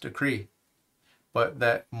God's decree, but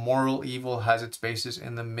that moral evil has its basis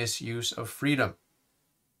in the misuse of freedom.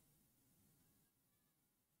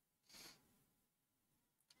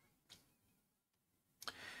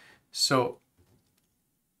 So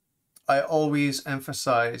I always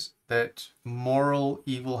emphasize that moral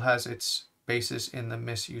evil has its basis in the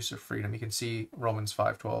misuse of freedom. You can see Romans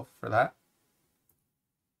 5:12 for that.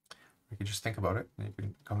 You can just think about it and you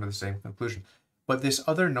can come to the same conclusion. But this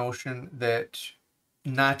other notion that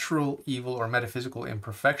natural evil or metaphysical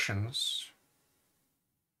imperfections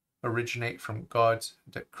originate from God's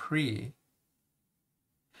decree,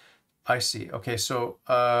 I see. Okay, so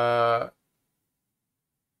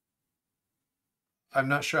I'm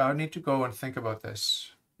not sure. I need to go and think about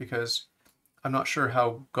this because I'm not sure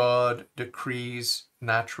how God decrees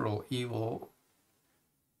natural evil.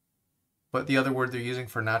 But the other word they're using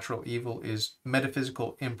for natural evil is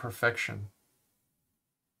metaphysical imperfection.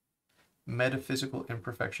 Metaphysical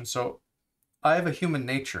imperfection. So I have a human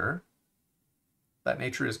nature. That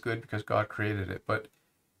nature is good because God created it. But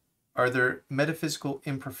are there metaphysical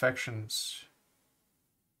imperfections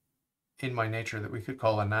in my nature that we could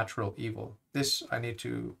call a natural evil? This I need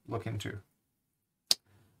to look into,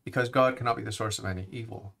 because God cannot be the source of any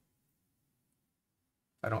evil.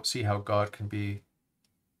 I don't see how God can be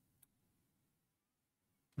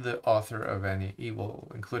the author of any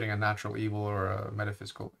evil, including a natural evil or a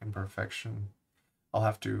metaphysical imperfection. I'll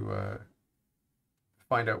have to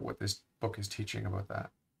find out what this book is teaching about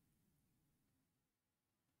that.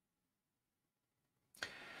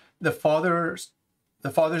 The Fathers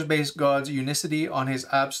base God's unicity on his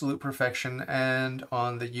absolute perfection and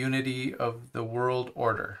on the unity of the world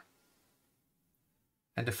order,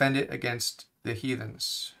 and defend it against the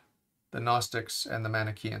heathens, the Gnostics and the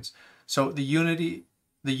Manichaeans. So the unity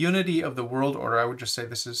of the world order, I would just say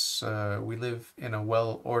this is, we live in a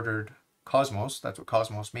well-ordered cosmos. That's what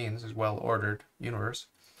cosmos means, is well-ordered universe.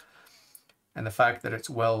 And the fact that it's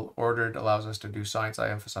well-ordered allows us to do science. I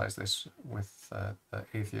emphasize this with the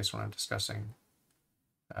atheists when I'm discussing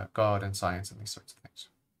God and science and these sorts of things.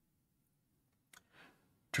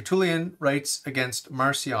 Tertullian writes against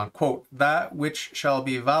Marcion, quote, "That which shall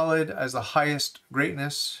be valid as the highest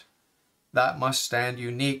greatness, that must stand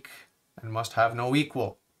unique and must have no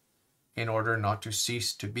equal, in order not to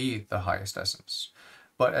cease to be the highest essence.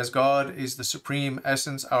 But as God is the supreme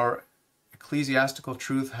essence, our ecclesiastical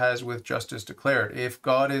truth has with justice declared, if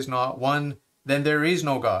God is not one, then there is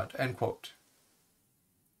no God," end quote.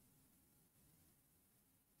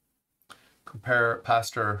 Compare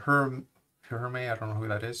Pastor Herme, I don't know who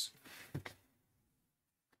that is,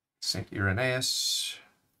 St. Irenaeus,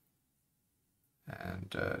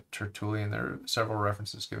 and Tertullian. There are several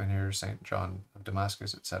references given here, St. John of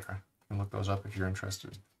Damascus, etc. You can look those up if you're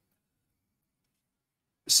interested.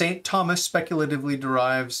 St. Thomas speculatively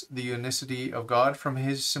derives the unicity of God from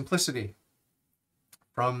his simplicity,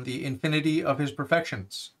 from the infinity of his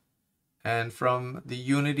perfections, and from the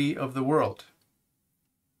unity of the world.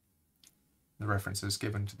 The reference is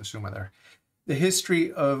given to the Summa there. The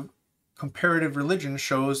history of comparative religion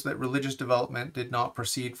shows that religious development did not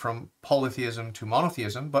proceed from polytheism to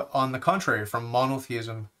monotheism, but on the contrary, from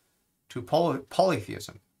monotheism to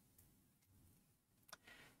polytheism.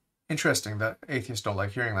 Interesting that atheists don't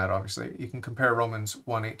like hearing that, obviously. You can compare Romans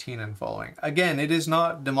 1:18 and following. Again, it is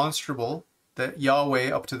not demonstrable that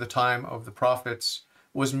Yahweh, up to the time of the prophets,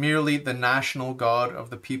 was merely the national God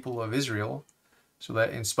of the people of Israel, so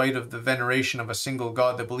that in spite of the veneration of a single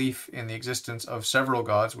God, the belief in the existence of several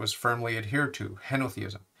gods was firmly adhered to,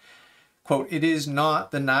 henotheism. Quote, "It is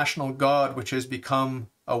not the national God which has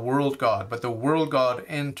become a world God, but the world God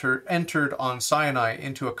entered on Sinai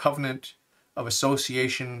into a covenant of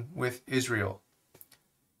association with Israel."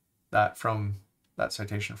 That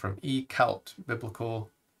citation from E. Kalt,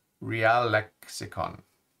 Biblical Reallexicon.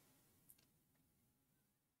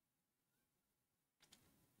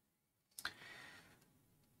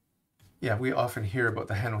 Yeah, we often hear about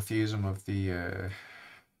the henotheism of the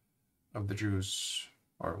Jews,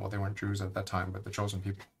 or well, they weren't Jews at that time, but the chosen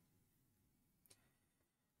people.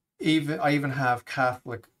 I even have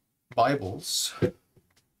Catholic Bibles,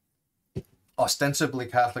 ostensibly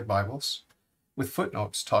Catholic Bibles, with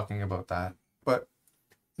footnotes talking about that, but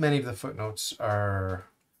many of the footnotes are,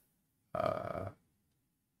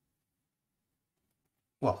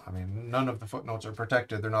 well, I mean, none of the footnotes are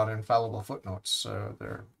protected. They're not infallible footnotes.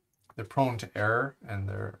 They're prone to error, and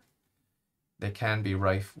they can be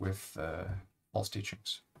rife with false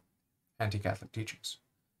teachings, anti-Catholic teachings.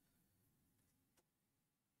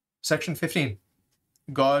 Section 15,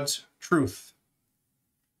 God's truth.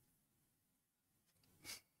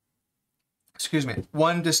 Excuse me.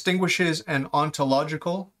 One distinguishes an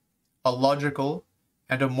ontological, a logical,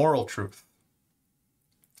 and a moral truth.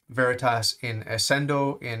 Veritas in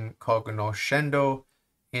essendo, in cognoscendo,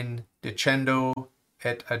 in dicendo,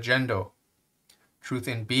 et agendo. Truth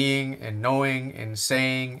in being, in knowing, in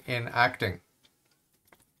saying, in acting.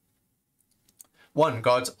 1.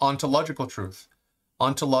 God's ontological truth.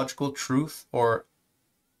 Ontological truth, or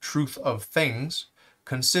truth of things,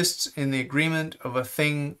 consists in the agreement of a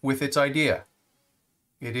thing with its idea.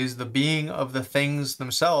 It is the being of the things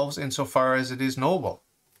themselves insofar as it is knowable.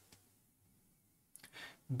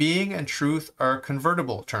 Being and truth are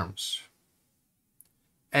convertible terms.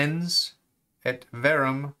 Ens et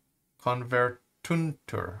verum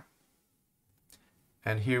convertuntur.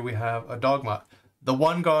 And here we have a dogma. The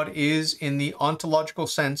one God is, in the ontological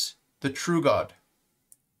sense, the true God.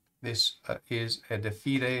 This is a de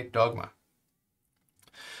fide dogma.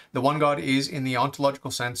 The one God is, in the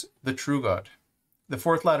ontological sense, the true God. The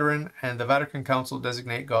Fourth Lateran and the Vatican Council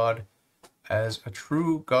designate God as a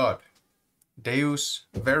true God, Deus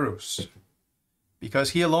verus,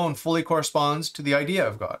 because he alone fully corresponds to the idea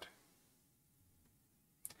of God.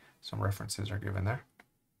 Some references are given there,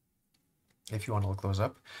 if you want to look those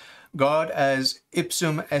up. God as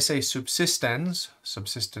ipsum esse subsistens,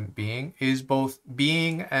 subsistent being, is both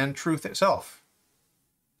being and truth itself.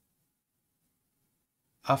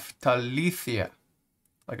 Aphtalethia.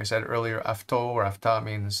 Like I said earlier, aphtho or aphtha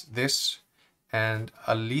means this, and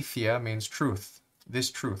aletheia means truth, this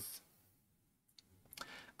truth.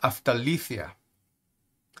 Aphtalethia.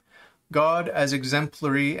 God, as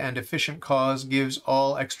exemplary and efficient cause, gives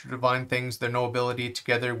all extra divine things their knowability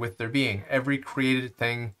together with their being. Every created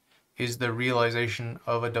thing is the realization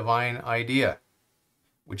of a divine idea,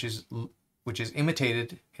 which is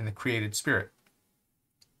imitated in the created spirit.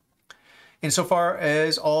 Insofar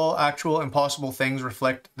as all actual and possible things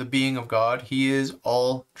reflect the being of God, he is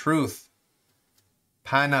all truth,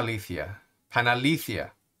 Panaletheia.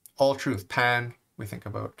 Panaletheia. All truth. Pan. We think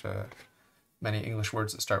about many English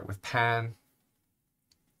words that start with pan.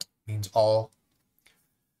 Means all.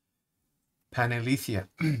 Panaletheia.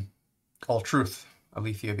 All truth.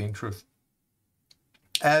 Aletheia being truth.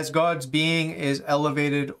 As God's being is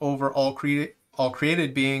elevated over all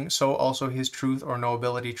created being, so also his truth or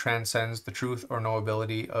knowability transcends the truth or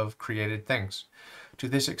knowability of created things. To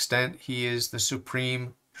this extent, he is the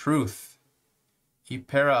supreme truth.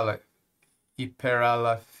 Hyperaletheia.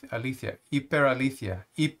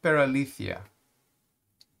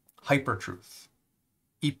 Hyper-truth.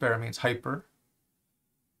 Hyper means hyper,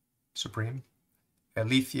 supreme.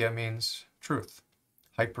 Aletheia means truth.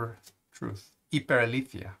 Hyper-truth.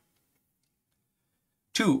 Hyperaletheia.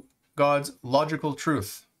 2. God's logical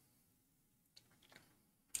truth.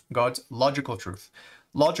 God's logical truth.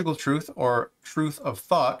 Logical truth, or truth of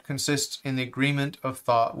thought, consists in the agreement of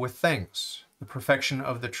thought with things. The perfection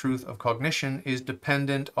of the truth of cognition is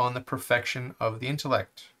dependent on the perfection of the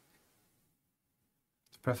intellect.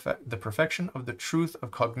 The perfection of the truth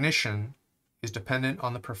of cognition is dependent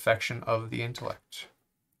on the perfection of the intellect.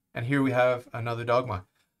 And here we have another dogma.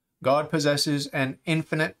 God possesses an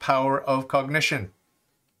infinite power of cognition.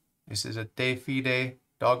 This is a de fide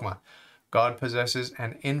dogma. God possesses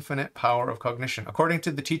an infinite power of cognition. According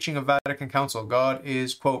to the teaching of Vatican Council, God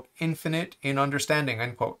is, quote, infinite in understanding,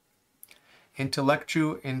 end quote.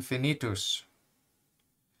 Intellectu infinitus.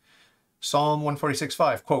 Psalm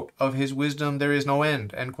 146:5, quote, of his wisdom there is no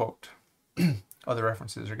end, end quote. Other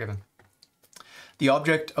references are given. The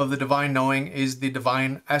object of the divine knowing is the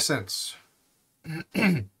divine essence.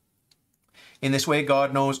 In this way,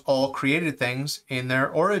 God knows all created things in their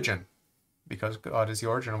origin, because God is the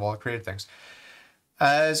origin of all created things.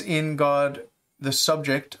 As in God, the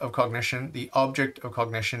subject of cognition, the object of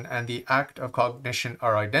cognition, and the act of cognition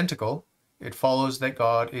are identical, it follows that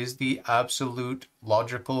God is the absolute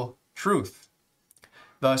logical truth.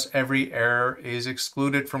 Thus, every error is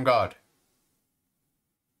excluded from God,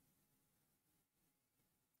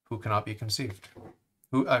 who cannot be conceived.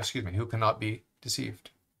 Who cannot be deceived.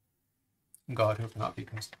 God who cannot be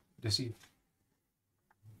deceived.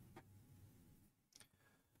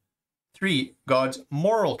 3. God's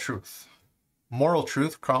moral truth. Moral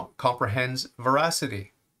truth comprehends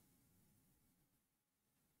veracity.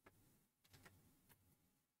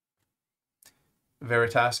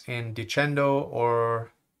 Veritas in dicendo,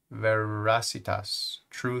 or veracitas,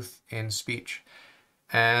 truth in speech.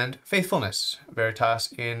 And faithfulness,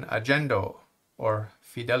 veritas in agendo, or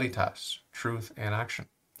fidelitas, truth in action.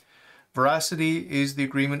 Veracity is the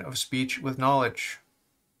agreement of speech with knowledge.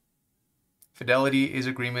 Fidelity is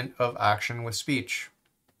agreement of action with speech.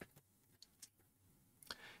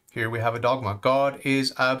 Here we have a dogma. God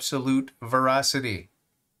is absolute veracity.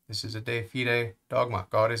 This is a de fide dogma.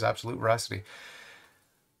 God is absolute veracity.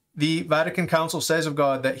 The Vatican Council says of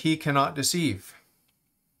God that he cannot deceive.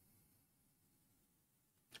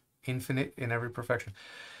 Infinite in every perfection.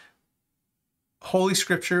 Holy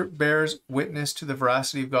Scripture bears witness to the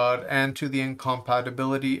veracity of God and to the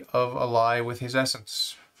incompatibility of a lie with his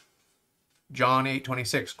essence. John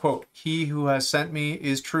 8:26, quote, he who has sent me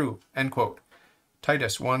is true, end quote.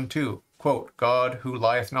 Titus 1:2, quote, God who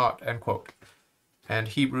lieth not, end quote. And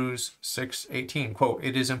Hebrews 6:18, quote,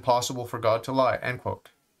 it is impossible for God to lie, end quote.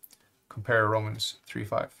 Compare Romans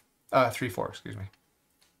 3:4, excuse me.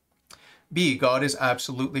 B, God is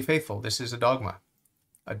absolutely faithful. This is a dogma.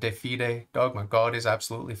 A de fide dogma. God is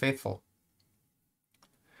absolutely faithful.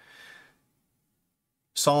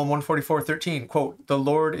 Psalm 144:13, quote, the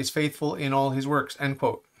Lord is faithful in all his works, end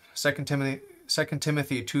quote. 2 Timothy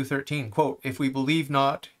 2:13, quote, if we believe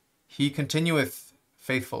not, he continueth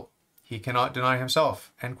faithful. He cannot deny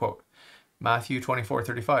himself, end quote. Matthew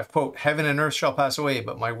 24:35, quote, heaven and earth shall pass away,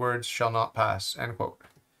 but my words shall not pass, end quote.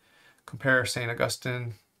 Compare St.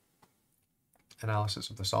 Augustine, analysis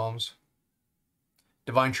of the Psalms.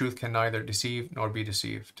 Divine truth can neither deceive nor be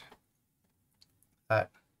deceived. That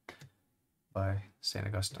by St.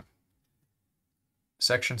 Augustine.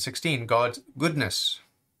 Section 16, God's goodness.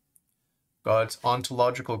 God's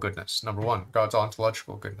ontological goodness. Number 1, God's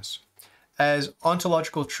ontological goodness. As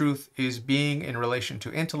ontological truth is being in relation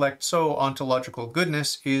to intellect, so ontological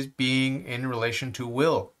goodness is being in relation to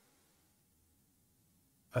will.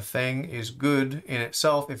 A thing is good in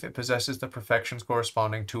itself if it possesses the perfections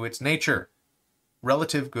corresponding to its nature.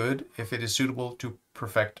 Relative good if it is suitable to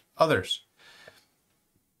perfect others.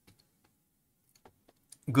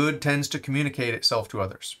 Good tends to communicate itself to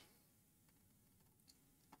others.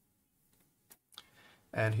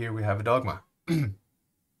 And here we have a dogma.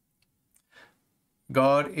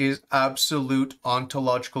 God is absolute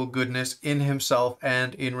ontological goodness in himself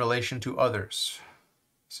and in relation to others.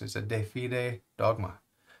 This is a de fide dogma.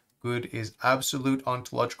 Good is absolute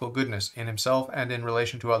ontological goodness in himself and in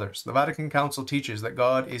relation to others. The Vatican Council teaches that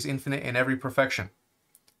God is infinite in every perfection,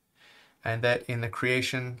 and that in the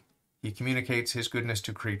creation he communicates his goodness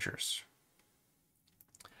to creatures.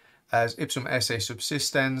 As ipsum esse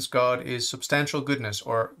subsistens, God is substantial goodness,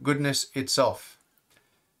 or goodness itself.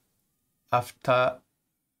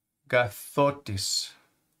 Aftagathotis.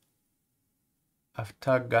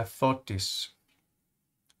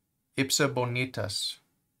 Ipsa bonitas.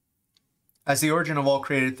 As the origin of all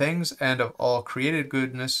created things and of all created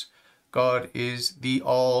goodness, God is the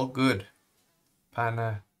all good.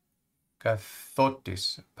 Panagathotis.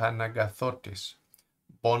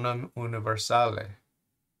 Bonum universale.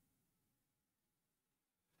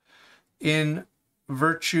 In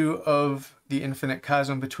virtue of the infinite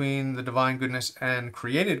chasm between the divine goodness and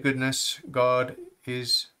created goodness, God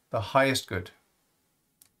is the highest good.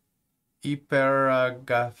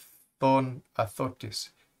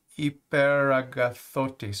 Hyperagathotis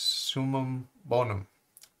summum bonum.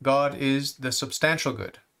 God is the substantial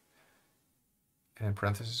good. And in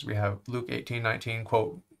parentheses, we have Luke 18:19,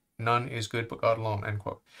 quote, none is good but God alone, end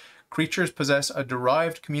quote. Creatures possess a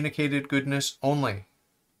derived communicated goodness only.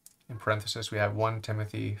 In parentheses, we have 1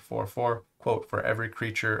 Timothy 4:4, quote, for every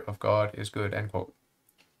creature of God is good, end quote.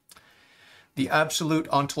 The absolute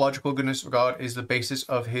ontological goodness of God is the basis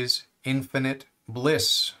of his infinite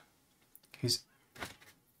bliss.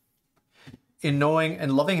 In knowing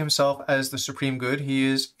and loving himself as the supreme good, he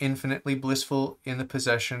is infinitely blissful in the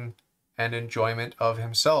possession and enjoyment of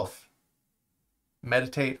himself.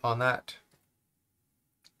 Meditate on that.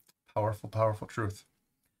 Powerful, powerful truth.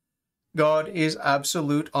 God is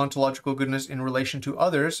absolute ontological goodness in relation to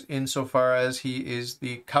others, insofar as he is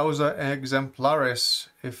the causa exemplaris,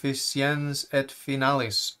 efficiens et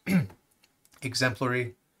finalis,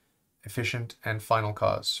 exemplary, efficient, and final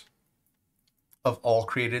cause of all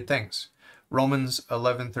created things. Romans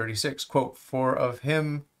 11:36, quote, for of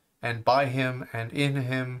him and by him and in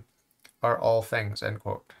him are all things, end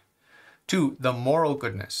quote. 2. The moral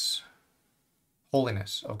goodness,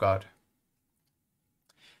 holiness of God.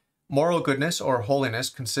 Moral goodness or holiness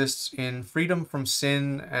consists in freedom from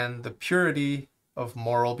sin and the purity of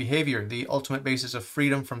moral behavior. The ultimate basis of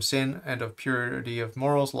freedom from sin and of purity of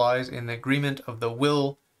morals lies in the agreement of the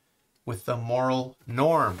will with the moral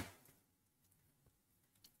norm.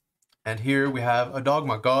 And here we have a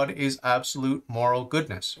dogma. God is absolute moral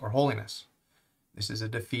goodness or holiness. This is a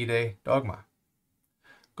de fide dogma.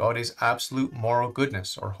 God is absolute moral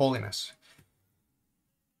goodness or holiness.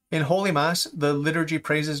 In Holy Mass, the liturgy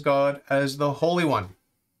praises God as the Holy One.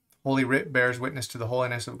 Holy Writ bears witness to the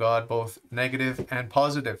holiness of God, both negative and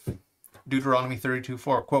positive. Deuteronomy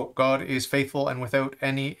 32:4, quote, God is faithful and without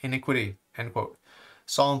any iniquity, end quote.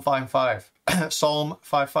 Psalm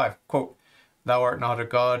 5:5, quote, thou art not a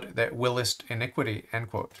God that willest iniquity, end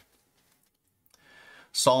quote.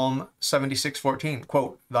 Psalm 76:14,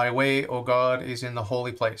 quote, thy way, O God, is in the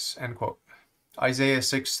holy place, end quote. Isaiah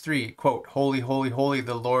 6:3, quote, holy, holy, holy,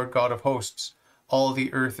 the Lord God of hosts, all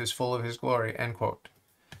the earth is full of his glory, end quote.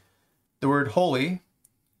 The word holy,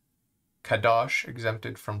 kadosh,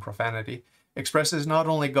 exempted from profanity, expresses not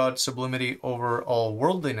only God's sublimity over all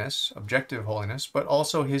worldliness, objective holiness, but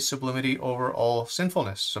also his sublimity over all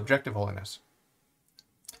sinfulness, subjective holiness.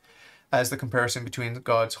 As the comparison between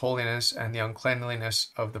God's holiness and the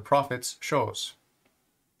uncleanliness of the prophets shows.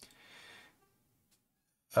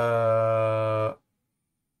 I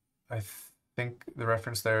think the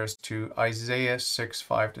reference there is to Isaiah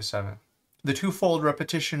 6:5-7. The twofold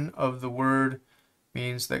repetition of the word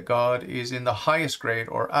means that God is in the highest grade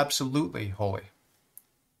or absolutely holy.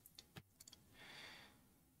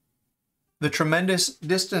 The tremendous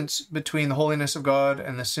distance between the holiness of God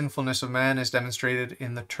and the sinfulness of man is demonstrated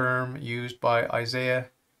in the term used by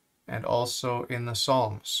Isaiah and also in the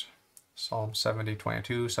Psalms. Psalm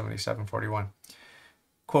 70:22, 77:41.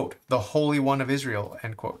 Quote, the Holy One of Israel,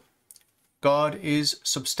 end quote. God is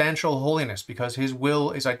substantial holiness because his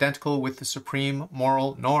will is identical with the supreme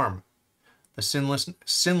moral norm. The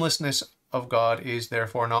sinlessness of God is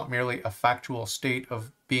therefore not merely a factual state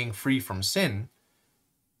of being free from sin,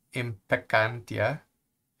 impeccantia,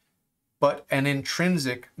 but an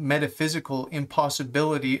intrinsic metaphysical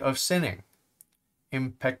impossibility of sinning,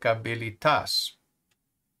 impeccabilitas.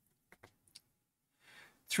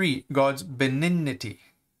 3. God's benignity,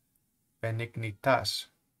 benignitas.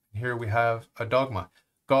 Here we have a dogma.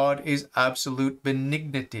 God is absolute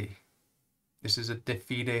benignity. This is a de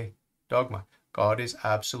fide dogma. God is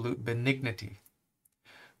absolute benignity.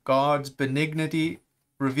 God's benignity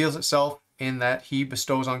reveals itself in that he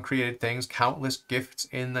bestows on created things countless gifts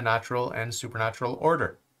in the natural and supernatural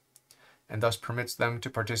order, and thus permits them to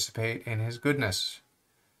participate in his goodness.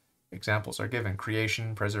 Examples are given: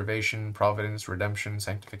 creation, preservation, providence, redemption,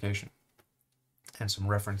 sanctification. And some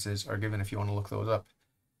references are given if you want to look those up.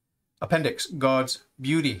 Appendix: God's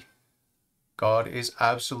beauty. God is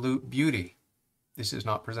absolute beauty. This is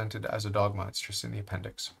not presented as a dogma, it's just in the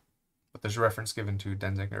appendix. But there's a reference given to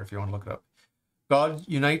Denzinger if you want to look it up. God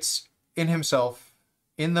unites in himself,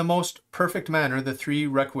 in the most perfect manner, the three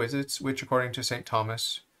requisites which, according to St.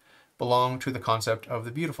 Thomas, belong to the concept of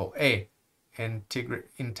the beautiful. A.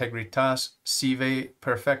 Integritas sive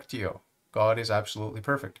perfectio. God is absolutely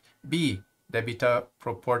perfect. B. Debita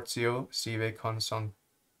proportio sive consonantia.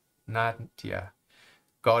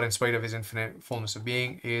 God, in spite of his infinite fullness of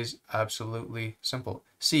being, is absolutely simple.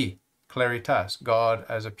 C. Claritas. God,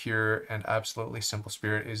 as a pure and absolutely simple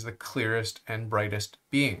spirit, is the clearest and brightest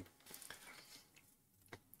being.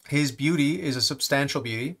 His beauty is a substantial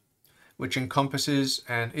beauty, which encompasses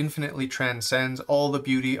and infinitely transcends all the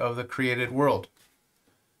beauty of the created world.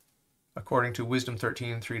 According to Wisdom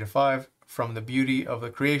 13:3-5, from the beauty of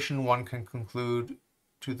the creation, one can conclude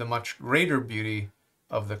to the much greater beauty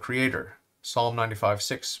of the Creator. Psalm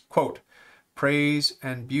 95:6, quote, praise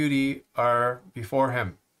and beauty are before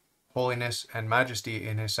him, holiness and majesty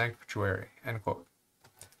in his sanctuary, end quote.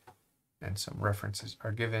 And some references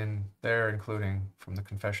are given there, including from the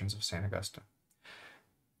Confessions of St. Augustine.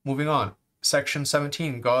 Moving on, section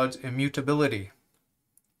 17, God's immutability.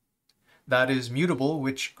 That is mutable,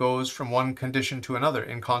 which goes from one condition to another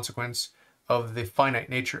in consequence of the finite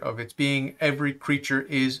nature of its being. Every creature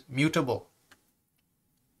is mutable.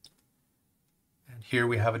 And here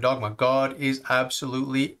we have a dogma. God is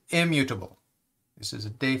absolutely immutable. This is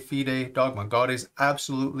a de fide dogma. God is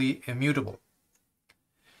absolutely immutable.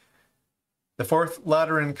 The Fourth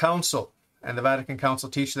Lateran Council and the Vatican Council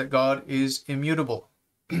teach that God is immutable.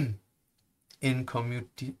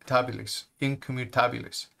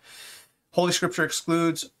 Incommutabilis. Holy Scripture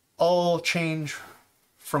excludes all change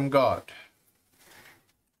from God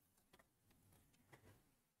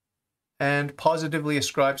and positively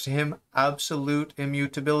ascribes to him absolute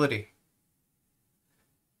immutability.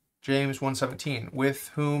 James 1:17, with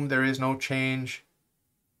whom there is no change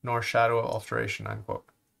nor shadow of alteration, unquote.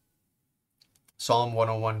 Psalm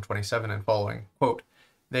 101:27 and following, quote,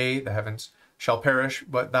 they, the heavens, shall perish,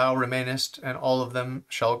 but thou remainest, and all of them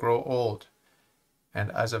shall grow old.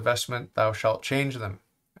 And as a vestment thou shalt change them,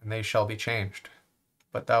 and they shall be changed.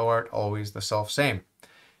 But thou art always the selfsame,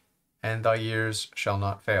 and thy years shall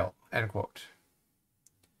not fail, end quote.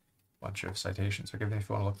 Bunch of citations are given if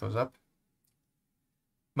you want to look those up.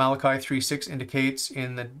 Malachi 3:6 indicates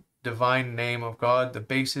in the divine name of God the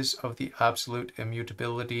basis of the absolute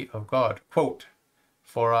immutability of God. Quote,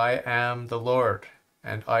 for I am the Lord,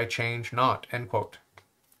 and I change not, end quote.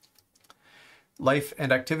 Life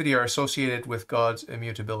and activity are associated with God's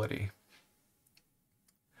immutability.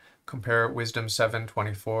 Compare Wisdom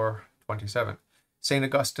 7:24-27. St.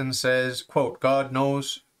 Augustine says, quote, God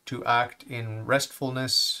knows to act in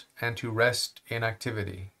restfulness and to rest in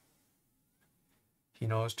activity.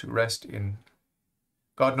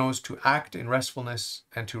 God knows to act in restfulness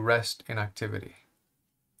and to rest in activity.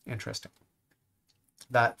 Interesting.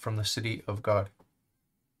 That from the City of God.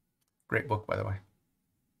 Great book, by the way.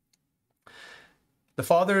 The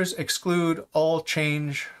Fathers exclude all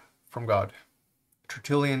change from God.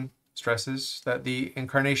 Tertullian stresses that the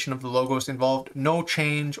incarnation of the Logos involved no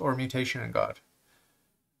change or mutation in God.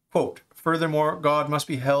 Quote, furthermore, God must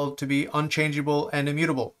be held to be unchangeable and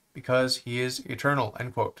immutable because he is eternal,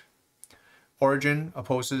 end quote. Origen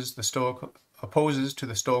opposes to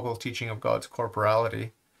the Stoical teaching of God's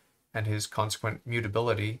corporality and his consequent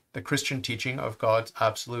mutability, the Christian teaching of God's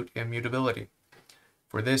absolute immutability.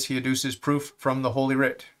 For this he adduces proof from the Holy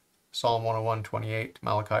Writ, Psalm 101:28,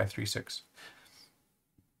 Malachi 3:6.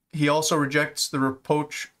 He also rejects the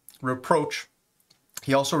reproach.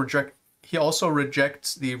 He also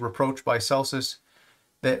rejects the reproach by Celsus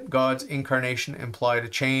that God's incarnation implied a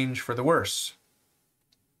change for the worse.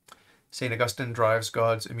 St. Augustine drives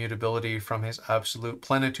God's immutability from his absolute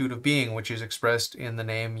plenitude of being, which is expressed in the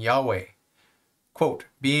name Yahweh. Quote,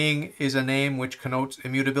 being is a name which connotes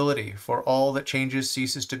immutability, for all that changes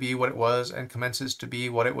ceases to be what it was and commences to be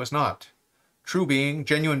what it was not. True being,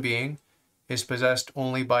 genuine being, is possessed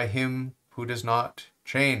only by him who does not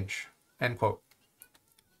change, end quote.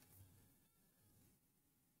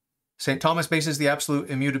 St. Thomas bases the absolute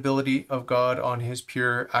immutability of God on his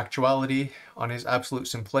pure actuality, on his absolute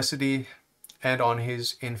simplicity, and on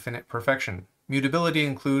his infinite perfection, Mutability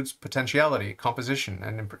includes potentiality, composition,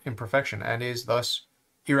 and imperfection, and is thus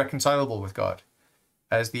irreconcilable with God.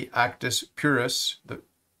 As the actus purus,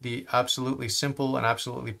 the absolutely simple and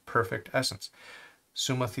absolutely perfect essence.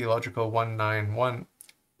 Summa Theologica 191.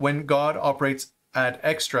 When God operates ad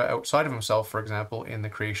extra outside of himself, for example, in the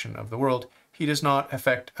creation of the world, he does not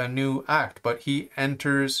effect a new act, but he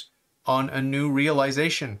enters on a new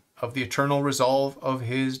realization of the eternal resolve of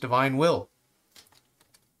his divine will.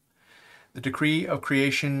 The decree of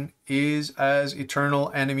creation is as eternal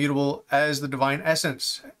and immutable as the divine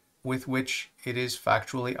essence, with which it is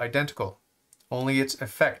factually identical. Only its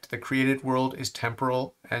effect, the created world, is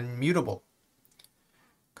temporal and mutable.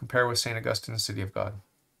 Compare with St. Augustine's City of God.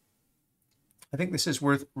 I think this is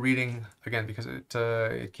worth reading again because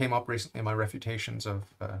it came up recently in my refutations of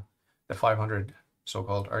the 500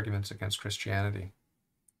 so-called arguments against Christianity.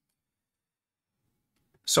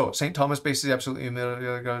 So, St. Thomas bases the absolute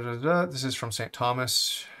immutability. This is from St.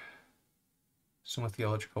 Thomas, Summa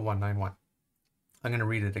Theologica 191. I'm going to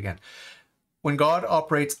read it again. When God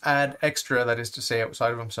operates ad extra, that is to say,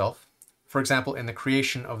 outside of himself, for example, in the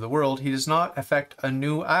creation of the world, he does not effect a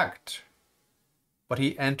new act, but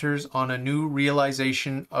he enters on a new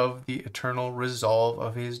realization of the eternal resolve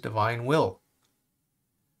of his divine will.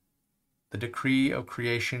 The decree of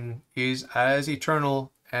creation is as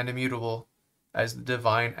eternal and immutable as the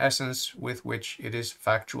divine essence with which it is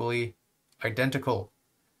factually identical.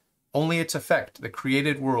 Only its effect, the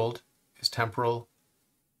created world, is temporal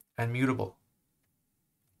and mutable.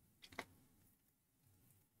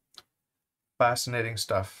 Fascinating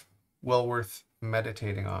stuff. Well worth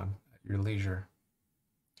meditating on at your leisure.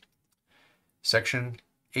 Section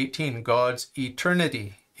 18, God's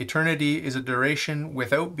eternity. Eternity is a duration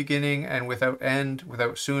without beginning and without end,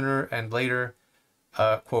 without sooner and later,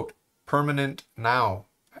 quote, permanent now,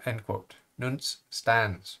 end quote. Nunc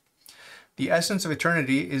stans. The essence of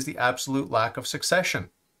eternity is the absolute lack of succession.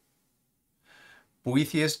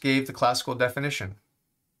 Boethius gave the classical definition,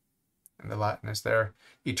 and the Latin is there.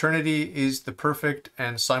 Eternity is the perfect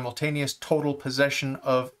and simultaneous total possession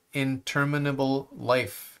of interminable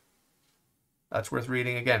life. That's worth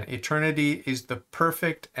reading again. Eternity is the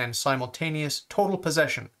perfect and simultaneous total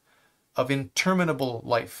possession of interminable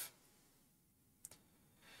life.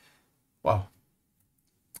 Wow.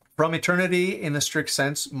 From eternity, in the strict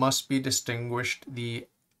sense, must be distinguished the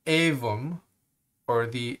aevum, or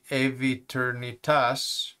the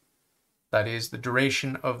aeviturnitas, that is, the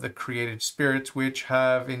duration of the created spirits, which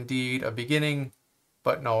have indeed a beginning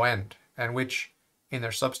but no end, and which in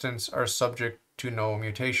their substance are subject to no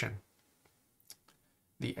mutation.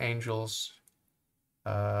 The angels,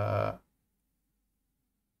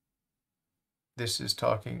 this is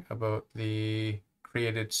talking about the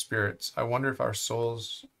created spirits. I wonder if our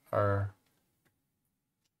souls are,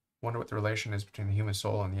 I wonder what the relation is between the human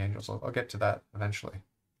soul and the angels. I'll get to that eventually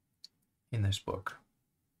in this book.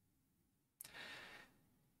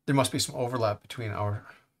 There must be some overlap between our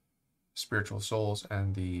spiritual souls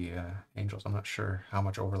and the angels. I'm not sure how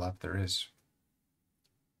much overlap there is.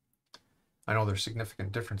 I know there's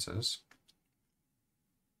significant differences.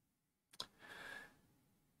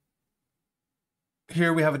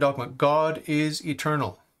 Here we have a dogma. God is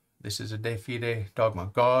eternal. This is a de fide dogma.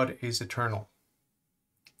 God is eternal.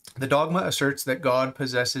 The dogma asserts that God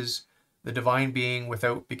possesses the divine being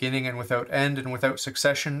without beginning and without end and without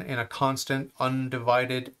succession in a constant,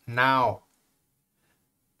 undivided now.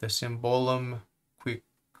 The Symbolum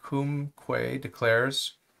Quicumque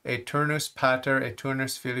declares, Aeternus Pater,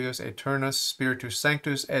 Aeternus Filius, Aeternus Spiritus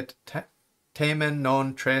Sanctus, et tamen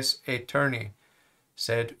non tres aeterni,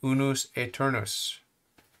 sed unus aeternus.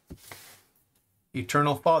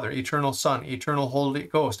 Eternal Father, Eternal Son, Eternal Holy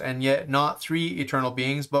Ghost, and yet not three eternal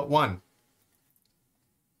beings, but one.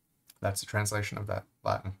 That's the translation of that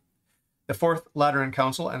Latin. The Fourth Lateran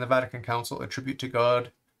Council and the Vatican Council attribute to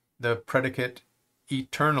God the predicate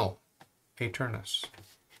eternal, aeternus.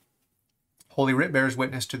 Holy Writ bears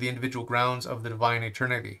witness to the individual grounds of the divine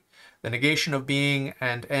eternity. The negation of being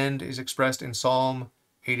and end is expressed in Psalm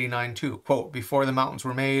 89:2. Quote, before the mountains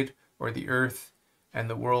were made, or the earth and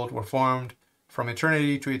the world were formed, from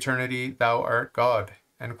eternity to eternity, thou art God.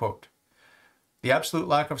 End quote. The absolute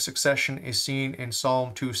lack of succession is seen in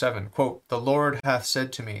Psalm 2:7. Quote, the Lord hath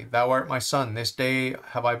said to me, thou art my son, this day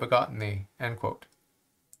have I begotten thee. End quote.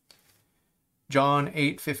 John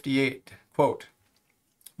 8:58. Quote,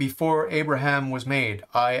 before Abraham was made,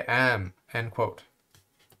 I am. End quote.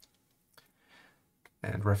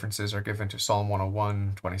 And references are given to Psalm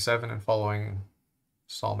 101:27 and following,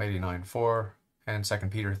 Psalm 89:4, and 2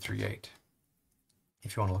 Peter 3:8.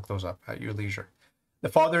 If you want to look those up at your leisure. The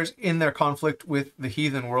fathers, in their conflict with the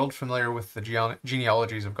heathen world, familiar with the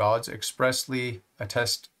genealogies of gods, expressly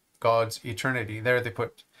attest God's eternity. There they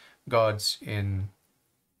put gods in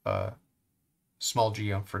small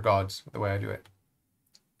g for gods, the way I do it.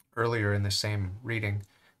 Earlier in the same reading,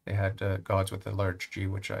 they had gods with a large G,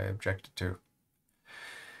 which I objected to.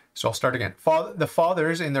 So I'll start again. The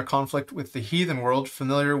fathers, in their conflict with the heathen world,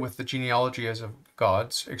 familiar with the genealogies of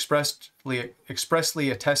gods, expressly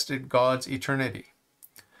attested God's eternity.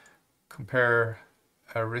 Compare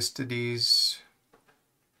Aristides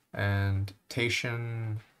and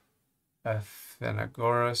Tatian,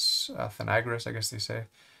 Athenagoras, I guess they say,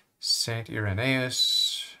 Saint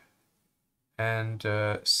Irenaeus, and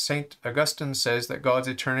Saint Augustine says that God's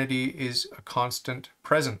eternity is a constant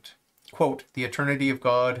present. Quote, the eternity of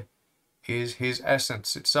God is his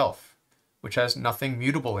essence itself, which has nothing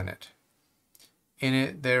mutable in it. In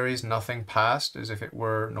it there is nothing past, as if it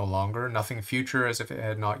were no longer, nothing future, as if it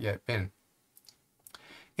had not yet been.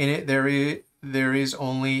 In it there is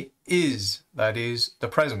only is, that is, the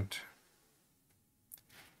present.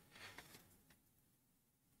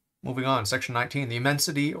 Moving on, section 19, the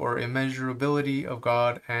immensity or immeasurability of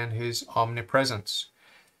God and his omnipresence.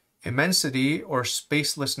 Immensity or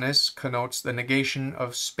spacelessness connotes the negation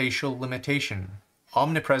of spatial limitation.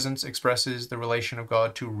 Omnipresence expresses the relation of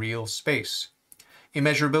God to real space.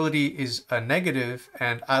 Immeasurability is a negative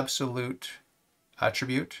and absolute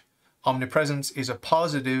attribute. Omnipresence is a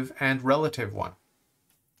positive and relative one.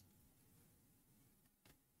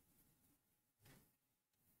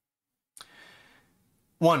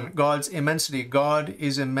 One, God's immensity. God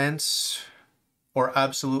is immense or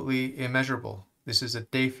absolutely immeasurable. This is a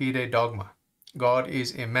de fide dogma. God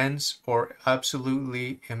is immense or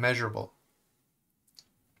absolutely immeasurable.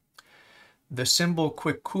 The symbol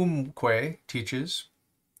quicumque teaches,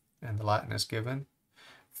 and the Latin is given,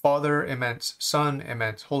 Father immense, Son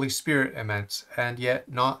immense, Holy Spirit immense, and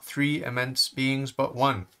yet not three immense beings but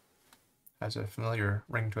one. Has a familiar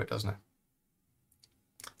ring to it, doesn't it?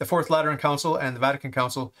 The Fourth Lateran Council and the Vatican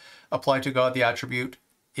Council apply to God the attribute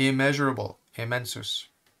immeasurable, immensus.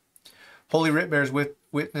 Holy Writ bears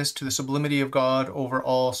witness to the sublimity of God over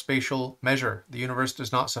all spatial measure. The universe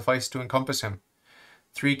does not suffice to encompass him.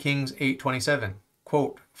 3 Kings 8:27.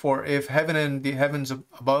 Quote, for if heaven and the heavens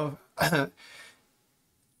above,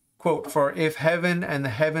 quote, for if heaven and the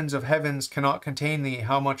heavens of heavens cannot contain thee,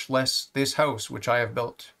 how much less this house which I have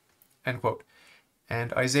built? End quote.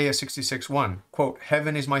 And Isaiah 66:1, quote,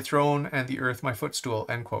 heaven is my throne and the earth my footstool,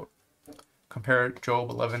 end quote. Compare Job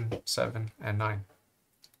 11:7 and 9.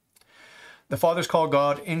 The fathers call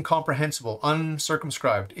God incomprehensible,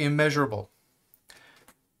 uncircumscribed, immeasurable.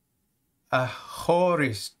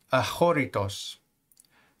 Achoritos,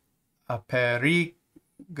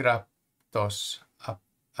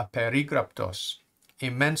 aperigraptos,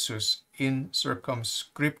 immensus,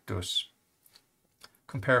 incircumscriptus.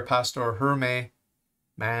 Compare Pastor Herme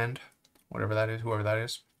Mand, whatever that is, whoever that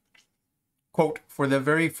is. Quote, for the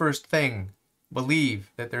very first thing,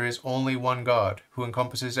 believe that there is only one God who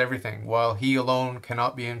encompasses everything, while he alone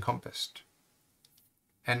cannot be encompassed.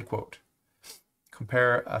 End quote.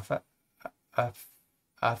 Compare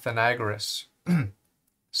Athenagoras,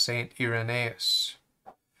 Saint Irenaeus.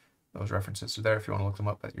 Those references are there if you want to look them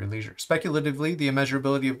up at your leisure. Speculatively, the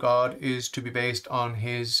immeasurability of God is to be based on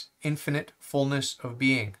his infinite fullness of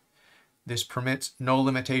being. This permits no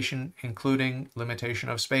limitation, including limitation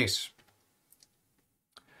of space.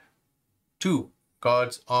 2.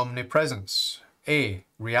 God's omnipresence. A.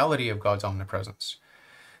 Reality of God's omnipresence.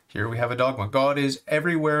 Here we have a dogma. God is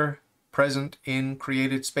everywhere present in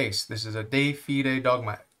created space. This is a de fide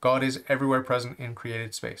dogma. God is everywhere present in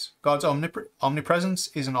created space. God's omnipresence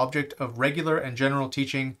is an object of regular and general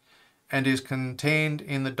teaching and is contained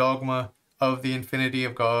in the dogma of the infinity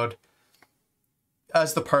of God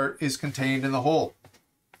as the part is contained in the whole.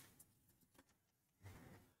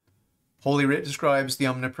 Holy Writ describes the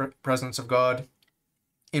omnipresence of God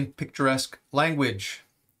in picturesque language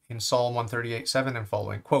in Psalm 138:7 and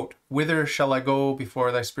following. Quote, whither shall I go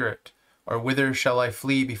before thy spirit? Or whither shall I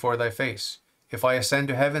flee before thy face? If I ascend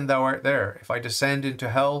to heaven, thou art there. If I descend into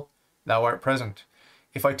hell, thou art present.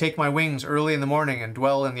 If I take my wings early in the morning and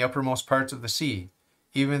dwell in the uppermost parts of the sea,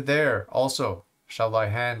 even there also shall thy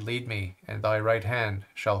hand lead me, and thy right hand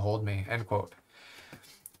shall hold me. End quote.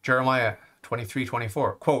 Jeremiah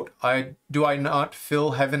 23:24. Quote, do I not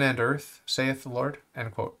fill heaven and earth, saith the Lord?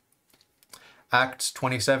 End quote. Acts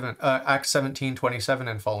 17:27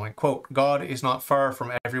 and following. Quote, God is not far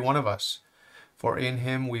from every one of us, for in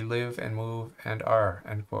him we live and move and are.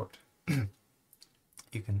 End quote.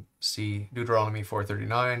 You can see Deuteronomy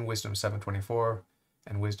 4:39, Wisdom 7:24,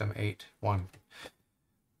 and Wisdom 8:1.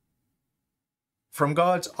 From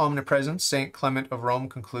God's omnipresence, St. Clement of Rome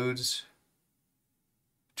concludes,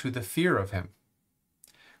 to the fear of him.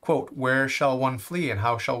 Quote, where shall one flee and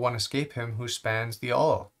how shall one escape him who spans the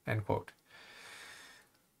all? End quote.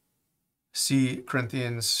 See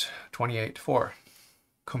Corinthians 28:4.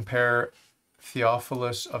 Compare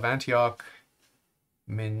Theophilus of Antioch,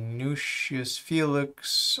 Minucius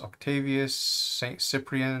Felix, Octavius, St.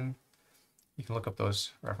 Cyprian. You can look up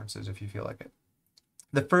those references if you feel like it.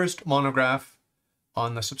 The first monograph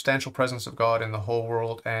on the substantial presence of God in the whole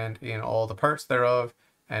world and in all the parts thereof,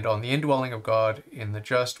 and on the indwelling of God in the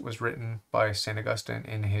just, was written by St. Augustine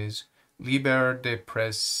in his Liber de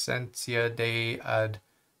Presentia Dei ad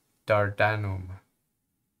Dardanum.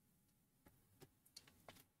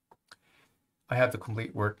 I have the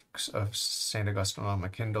complete works of St. Augustine on my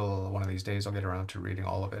Kindle. One of these days I'll get around to reading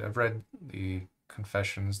all of it. I've read the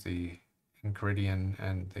Confessions, the Enchiridion,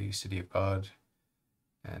 and the City of God,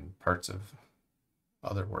 and parts of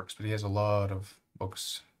other works, but he has a lot of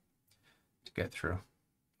books to get through.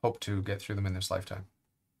 Hope to get through them in this lifetime.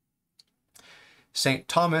 St.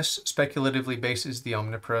 Thomas speculatively bases the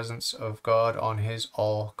omnipresence of God on his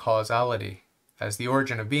all-causality. As the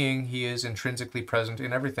origin of being, he is intrinsically present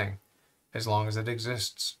in everything, as long as it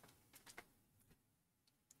exists.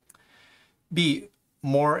 B.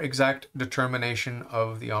 More exact determination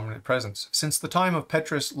of the omnipresence. Since the time of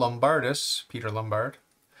Petrus Lombardus, Peter Lombard,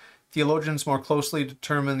 theologians more closely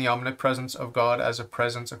determine the omnipresence of God as a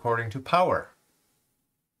presence according to power,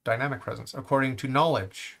 dynamic presence, according to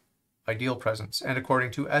knowledge, ideal presence, and according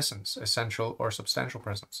to essence, essential or substantial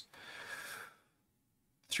presence.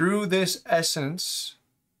 Through this essence,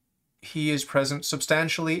 he is present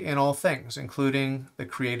substantially in all things, including the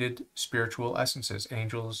created spiritual essences,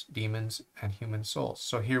 angels, demons, and human souls.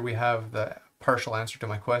 So here we have the partial answer to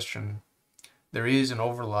my question. There is an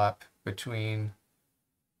overlap between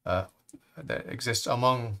that exists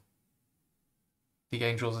among the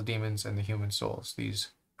angels, the demons, and the human souls, these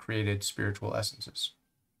created spiritual essences.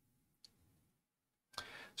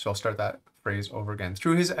 So I'll start that phrase over again.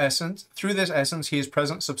 Through this essence, he is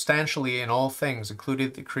present substantially in all things,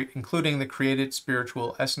 including the created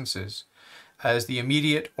spiritual essences, as the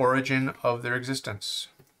immediate origin of their existence.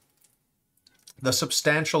 The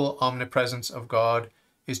substantial omnipresence of God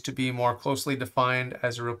is to be more closely defined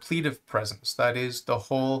as a repletive presence. That is, the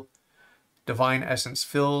whole divine essence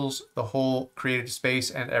fills the whole created space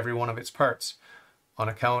and every one of its parts. On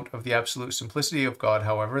account of the absolute simplicity of God,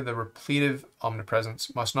 however, the repletive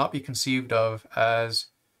omnipresence must not be conceived of as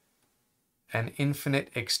an infinite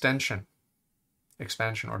expansion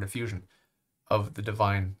or diffusion of the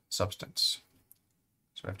divine substance.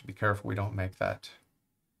 So we have to be careful we don't make that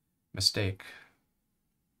mistake.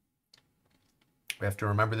 We have to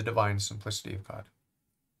remember the divine simplicity of God.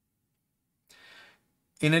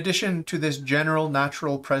 In addition to this general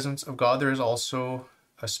natural presence of God, there is also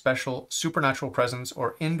a special supernatural presence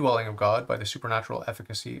or indwelling of God by the supernatural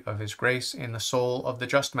efficacy of his grace in the soul of the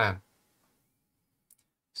just man.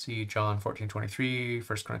 See John 14:23,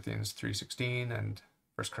 1 Corinthians 3:16, and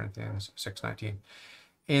 1 Corinthians 6:19.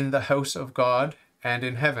 In the house of God and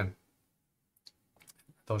in heaven.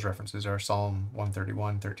 Those references are Psalm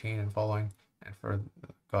 131:13 and following, and for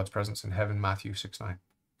God's presence in heaven, Matthew 6:9.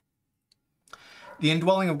 The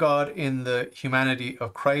indwelling of God in the humanity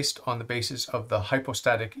of Christ on the basis of the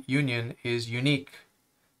hypostatic union is unique.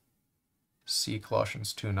 See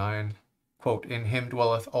Colossians 2:9. Quote, in him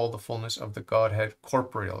dwelleth all the fullness of the Godhead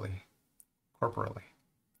corporeally.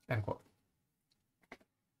 End quote.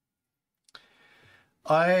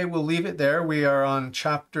 I will leave it there. We are on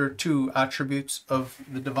chapter 2, Attributes of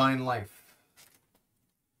the Divine Life.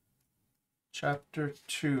 Chapter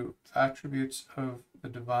 2, Attributes of the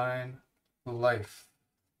Divine Life.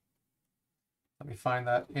 Let me find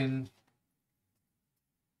that in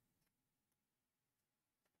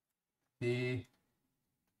the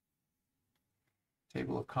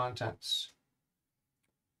table of contents.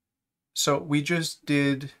 So we just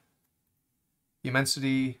did the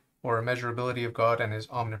immensity or immeasurability of God and his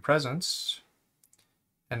omnipresence.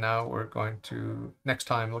 And now we're going to, next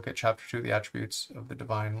time, look at chapter 2, the attributes of the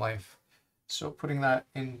divine life. So putting that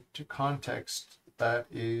into context, that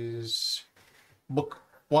is book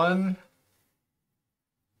 1,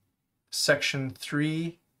 section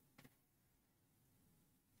 3,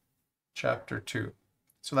 chapter 2.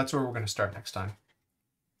 So that's where we're going to start next time.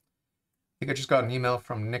 I think I just got an email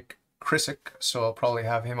from Nick Krisick, so I'll probably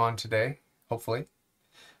have him on today, hopefully.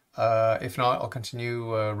 If not, I'll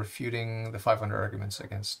continue refuting the 500 arguments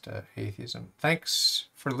against atheism. Thanks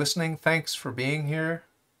for listening. Thanks for being here.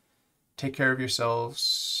 Take care of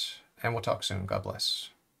yourselves, and we'll talk soon. God bless.